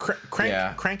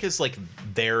 Crank is like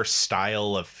their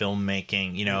style of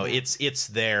filmmaking. You know, it's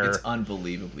their... It's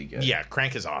unbelievably good. Yeah,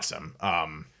 Crank is awesome.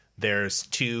 There's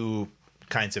two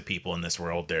kinds of people in this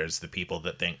world. There's the people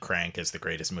that think Crank is the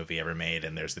greatest movie ever made,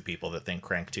 and there's the people that think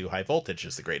Crank 2 High Voltage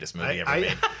is the greatest movie ever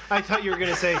made. I thought you were going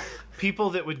to say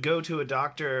people that would go to a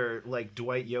doctor like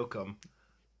Dwight Yoakam,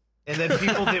 and then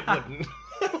people that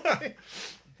wouldn't.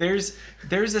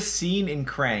 There's a scene in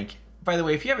Crank. By the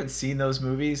way, if you haven't seen those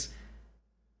movies,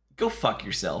 go fuck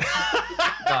yourself.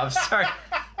 No, I'm sorry.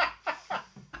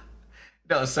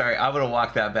 No, sorry. I'm going to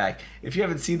walk that back. If you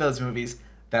haven't seen those movies,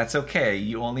 that's okay.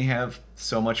 You only have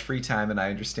so much free time, and I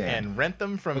understand. And rent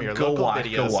them from your local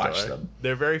video store. Go watch them.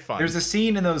 They're very fun. There's a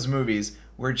scene in those movies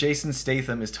where Jason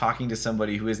Statham is talking to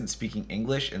somebody who isn't speaking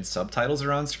English, and subtitles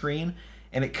are on screen,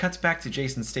 and it cuts back to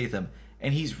Jason Statham,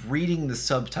 and he's reading the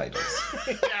subtitles.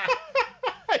 I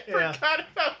forgot about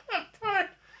that part.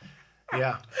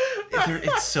 Yeah.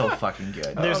 It's so fucking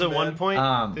good. There's one point,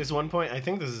 I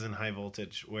think this is in High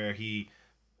Voltage, where he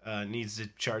needs to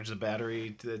charge the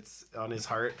battery that's on his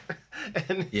heart,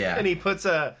 and he puts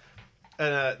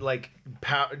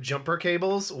jumper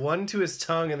cables, one to his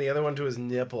tongue and the other one to his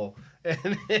nipple,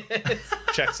 and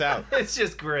checks out. It's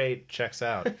just great. Checks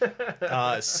out.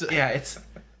 It's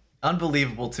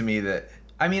unbelievable to me that,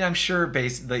 I mean, I'm sure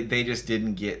basically they just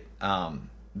didn't get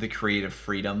the creative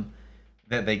freedom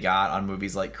that they got on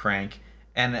movies like Crank.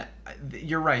 And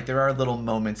you're right, there are little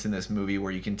moments in this movie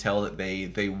where you can tell that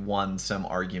they won some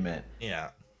argument. Yeah.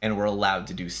 And were allowed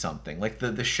to do something. Like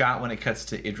the shot when it cuts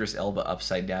to Idris Elba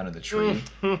upside down in the tree.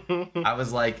 I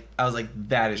was like,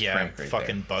 that is Crank right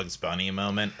fucking there. Bugs Bunny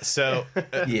moment. So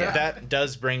that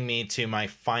does bring me to my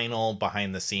final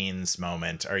behind the scenes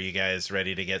moment. Are you guys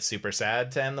ready to get super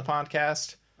sad to end the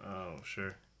podcast? Oh,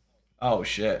 sure. Oh,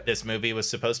 shit. This movie was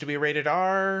supposed to be rated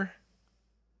R,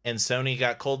 and Sony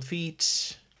got cold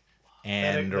feet.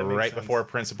 And that right sense. before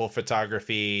principal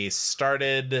photography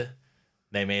started,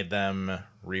 they made them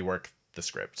rework the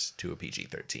script to a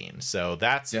PG-13. So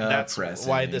that's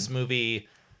why this movie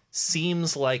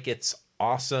seems like it's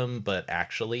awesome, but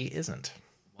actually isn't.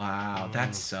 Wow,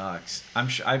 that sucks. I'm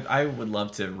sure I would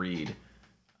love to read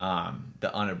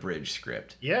the unabridged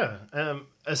script. Yeah,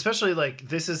 especially like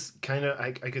this is kind of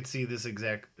I could see this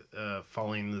exact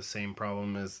following the same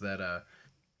problem as that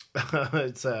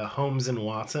it's Holmes and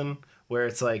Watson, where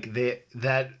it's like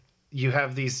that you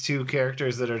have these two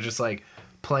characters that are just like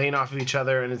playing off of each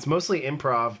other, and it's mostly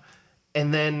improv,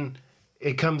 and then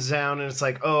it comes down and it's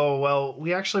like, oh well,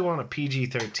 we actually want a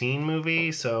PG-13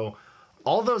 movie, so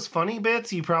all those funny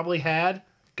bits you probably had,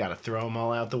 gotta throw them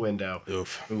all out the window.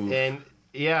 Oof. And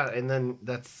yeah, and then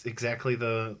that's exactly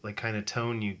the like kind of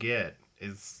tone you get,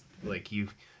 is like you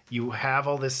have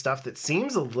all this stuff that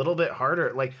seems a little bit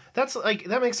harder. Like that's like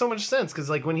that makes so much sense, because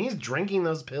like when he's drinking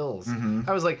those pills,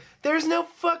 I was like, there's no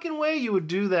fucking way you would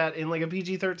do that in like a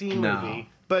PG-13 movie.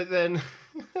 But then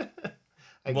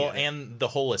and the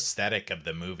whole aesthetic of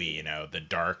the movie, you know, the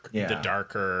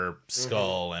darker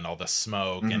skull and all the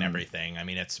smoke and everything. I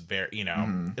mean, it's very, you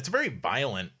know, it's a very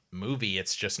violent movie.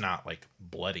 It's just not like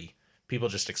bloody. people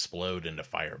just explode into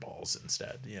fireballs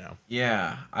instead,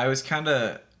 Yeah, I was kind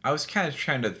of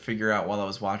trying to figure out while I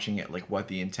was watching it, like, what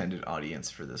the intended audience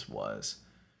for this was.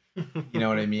 You know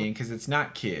what I mean? Because it's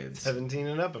not kids. 17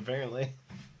 and up, apparently.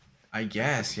 I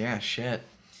guess, yeah, shit.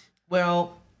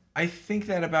 Well, I think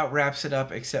that about wraps it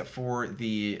up, except for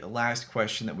the last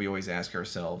question that we always ask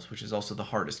ourselves, which is also the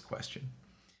hardest question.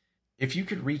 If you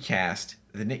could recast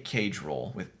the Nick Cage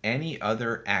role with any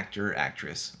other actor or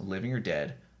actress, living or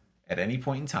dead, at any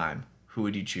point in time, who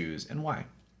would you choose and why?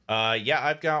 Yeah,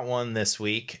 I've got one this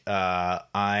week.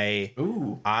 I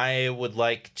would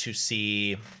like to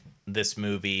see this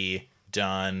movie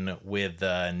done with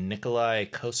Nikolai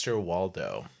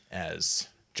Coster-Waldau as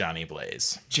Johnny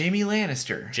Blaze. Jamie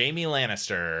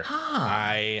Lannister.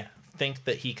 I think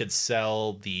that he could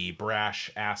sell the brash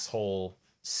asshole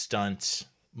stunt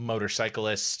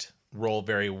motorcyclist role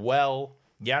very well.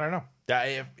 Yeah, I don't know.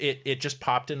 It just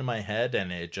popped into my head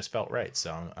and it just felt right.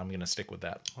 So I'm going to stick with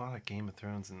that. A lot of Game of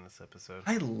Thrones in this episode.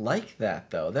 I like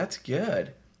that, though. That's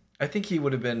good. I think he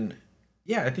would have been...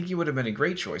 Yeah, I think he would have been a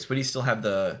great choice. Would he still have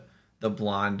the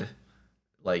blonde,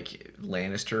 like,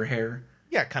 Lannister hair?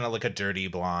 Yeah, kind of like a dirty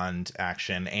blonde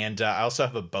action. And I also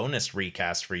have a bonus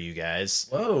recast for you guys.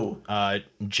 Whoa.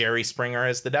 Jerry Springer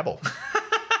as the devil.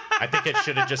 I think it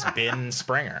should have just been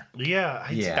Springer. Yeah.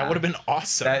 That would have been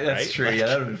awesome, That's right? true. Yeah,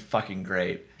 that would have been fucking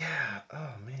great. Yeah. Oh,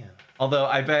 man. Although,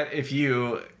 I bet if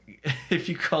you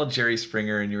called Jerry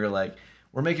Springer and you were like,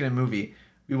 we're making a movie,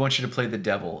 we want you to play the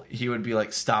devil, he would be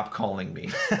like, stop calling me.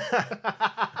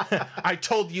 I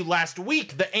told you last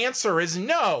week the answer is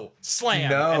no. Slam.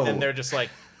 No. And then they're just like,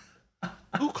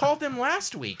 who called him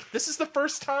last week? This is the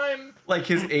first time. Like,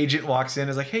 his agent walks in and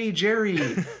is like, hey, Jerry,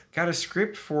 got a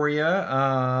script for you.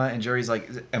 And Jerry's like,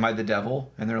 am I the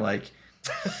devil? And they're like,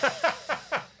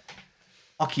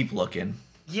 I'll keep looking.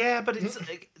 Yeah, but it's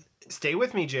like, stay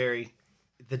with me, Jerry.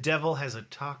 The devil has a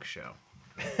talk show.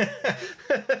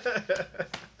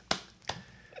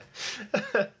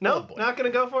 Nope, not gonna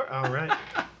go for it. All right.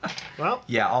 Well,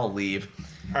 Yeah, I'll leave.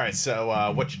 All right, so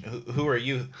who are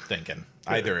you thinking?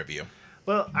 Either of you.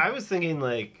 well, I was thinking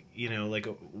like like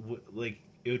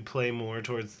it would play more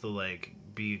towards the like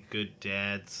be a good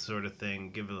dad sort of thing.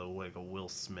 Give it like a Will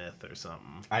Smith or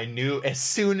something. I knew as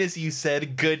soon as you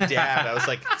said good dad, I was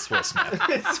like, it's Will Smith.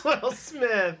 It's Will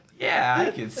Smith. Yeah,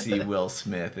 I could see Will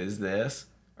Smith as this.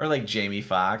 Or like Jamie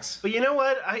Foxx. But you know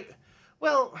what?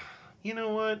 You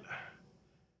know what?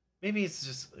 Maybe it's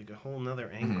just like a whole nother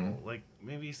angle. Like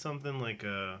maybe something like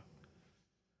I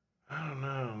don't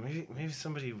know. Maybe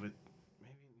somebody with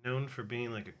known for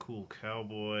being like a cool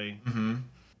cowboy.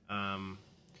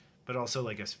 But also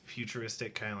like a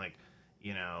futuristic kind of like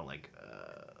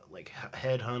like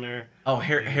headhunter. Oh,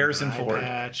 Maybe with Harrison an eye Ford.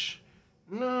 patch.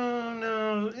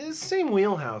 No, it's the same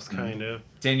wheelhouse kind of.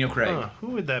 Daniel Craig. Who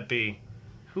would that be?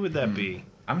 Who would that be?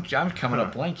 I'm coming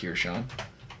up blank here, Sean.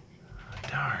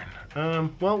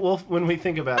 Darn. Well, when we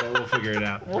think about it, we'll figure it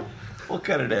out. We'll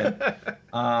cut it in.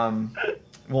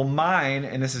 Well, mine,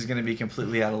 and this is going to be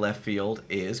completely out of left field,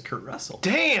 is Kurt Russell.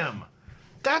 Damn!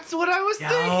 That's what I was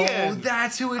Oh, thinking!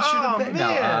 that's who it should have been.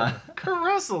 Man. Kurt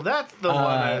Russell, that's the one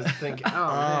I was thinking. Oh,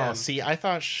 man. Oh, see, I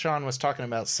thought Sean was talking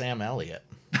about Sam Elliott.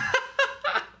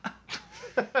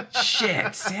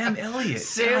 Shit, Sam Elliott.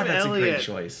 Sam God, that's Elliott. a great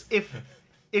choice.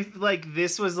 If like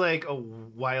this was like a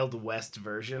Wild West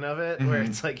version of it, where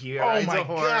it's like you rides a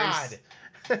horse.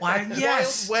 Why?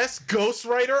 Yes. Wild West Ghost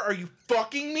Rider? Are you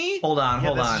fucking me? Hold on.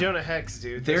 That's Jonah Hex,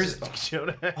 dude. There's- That's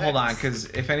Jonah Hex. Hold on, because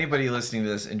if anybody listening to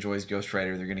this enjoys Ghost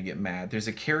Rider, they're going to get mad. There's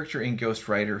a character in Ghost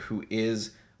Rider who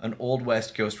is an Old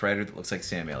West Ghost Rider that looks like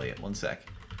Sam Elliott. One sec.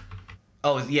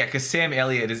 Oh, yeah, because Sam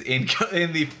Elliott is in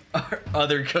the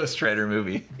other Ghost Rider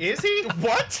movie. Is he?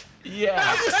 What?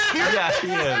 Yeah. Yeah,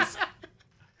 he is.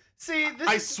 See, this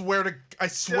I swear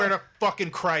to fucking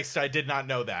Christ, I did not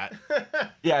know that.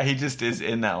 Yeah, he just is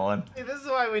in that one. this is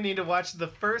why we need to watch the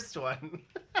first one.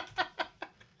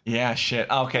 Yeah, shit.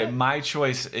 Okay, my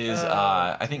choice is,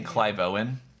 I think Clive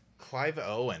Owen. Clive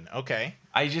Owen. Okay.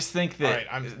 I just think that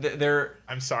All right, they're...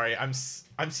 I'm sorry. I'm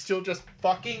still just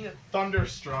fucking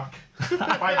thunderstruck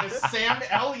by the Sam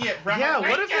Elliott revelation. Yeah,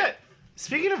 what if it?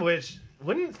 Speaking of which,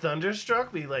 wouldn't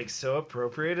Thunderstruck be like so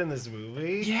appropriate in this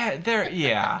movie? Yeah.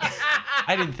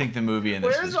 I didn't think the movie in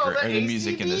this Where's was all great. the Or the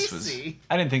music in this was... AC/DC?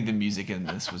 I didn't think the music in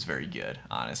this was very good,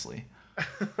 honestly.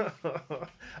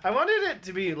 I wanted it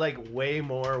to be like way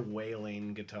more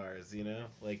wailing guitars,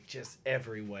 like just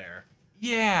everywhere.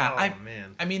 Yeah, Oh,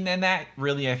 man. I mean, then that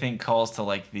really, I think, calls to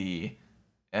like the,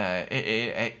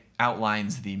 it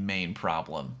outlines the main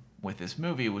problem with this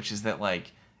movie, which is that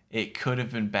like it could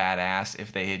have been badass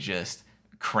if they had just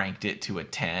cranked it to a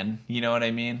 10. You know what I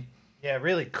mean? Yeah,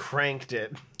 really cranked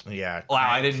it. Yeah. Wow,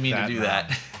 I didn't mean to that do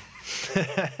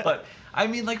mountain. that. But I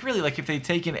mean, like, really, like if they'd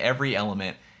taken every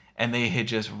element and they had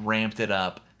just ramped it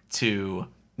up to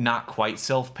not quite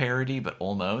self-parody, but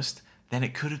almost, then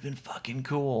it could have been fucking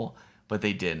cool. But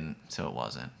they didn't, so it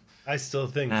wasn't. I still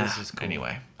think this is cool.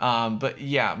 Anyway, but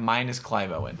yeah, mine is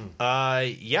Clive Owen.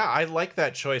 Yeah, I like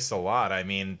that choice a lot. I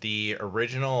mean, the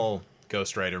original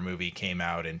Ghost Rider movie came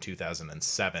out in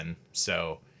 2007,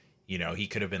 so you know he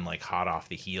could have been like hot off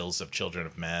the heels of Children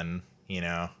of Men. You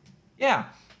know. Yeah,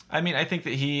 I mean, I think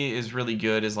that he is really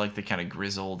good as like the kind of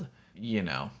grizzled, you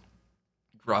know,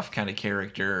 gruff kind of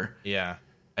character. Yeah.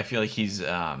 I feel like he's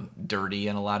dirty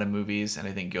in a lot of movies, and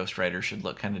I think Ghost Rider should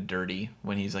look kind of dirty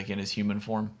when he's like in his human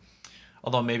form.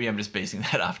 Although maybe I'm just basing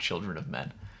that off Children of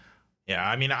Men. Yeah,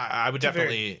 I mean, I would It's a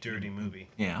definitely very dirty movie.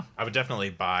 Yeah. I would definitely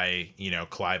buy, you know,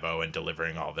 Clive Owen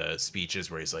delivering all the speeches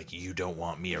where he's like, "You don't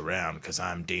want me around because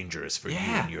I'm dangerous for you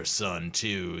Yeah. and your son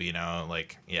too." You know,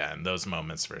 like, yeah, in those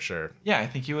moments for sure, Yeah, I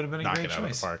think he would have been a knock great it out of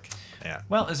choice. the park. Yeah.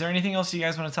 Well, is there anything else you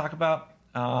guys want to talk about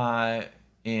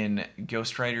in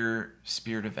Ghost Rider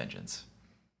Spirit of Vengeance?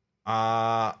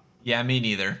 Yeah, me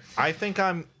neither. I think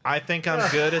I'm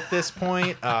good at this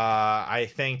point. I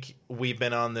think we've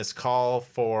been on this call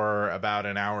for about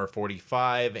an hour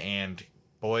 45, and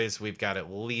boys, we've got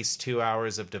at least 2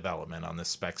 hours of development on this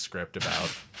spec script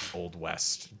about Old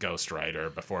West Ghost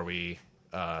Rider before we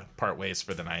part ways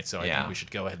for the night. So I Yeah. think we should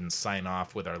go ahead and sign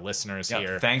off with our listeners Yep.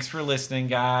 here. Thanks for listening,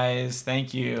 guys.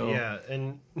 Thank you. Yeah,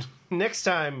 and next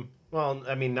time, well,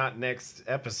 I mean, not next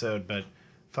episode, but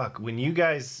fuck, when you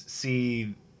guys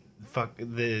see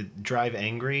the Drive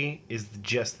Angry is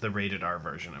just the rated R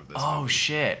version of this. Oh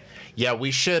shit. Yeah,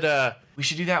 we should. We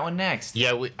should do that one next.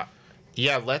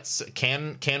 Yeah, let's.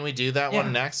 Can we do that Yeah.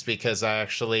 one next? Because I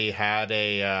actually had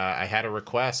a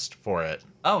request for it.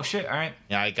 Oh shit. All right.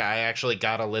 Yeah, I actually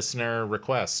got a listener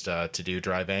request to do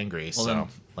Drive Angry. Well, so then,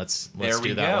 let's There we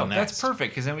do that go. one next. That's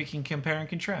perfect because then we can compare and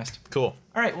contrast. Cool.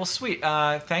 All right. Well, sweet.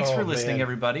 Thanks Oh, for listening, man.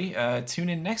 everybody. Tune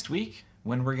in next week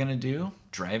when we're gonna do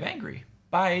Drive Angry.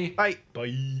 Bye. Bye.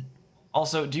 Bye.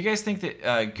 Also, do you guys think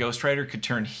that Ghost Rider could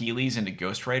turn Heelys into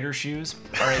Ghost Rider shoes?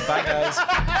 All right. Bye, guys.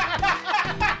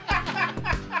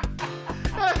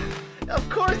 Of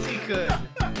course he could.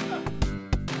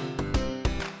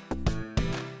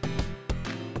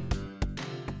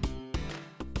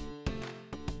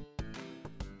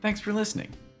 Thanks for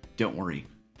listening. Don't worry,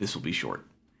 this will be short.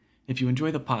 If you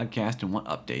enjoy the podcast and want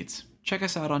updates, check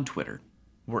us out on Twitter.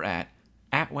 We're at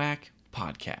 @WAC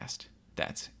Podcast.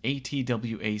 That's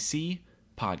ATWAC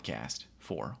Podcast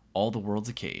for All the World's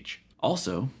a Cage.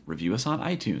 Also, review us on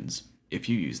iTunes if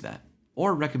you use that,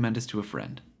 or recommend us to a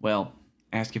friend. Well,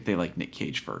 ask if they like Nick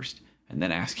Cage first, and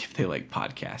then ask if they like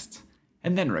podcasts,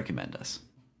 and then recommend us.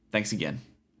 Thanks again.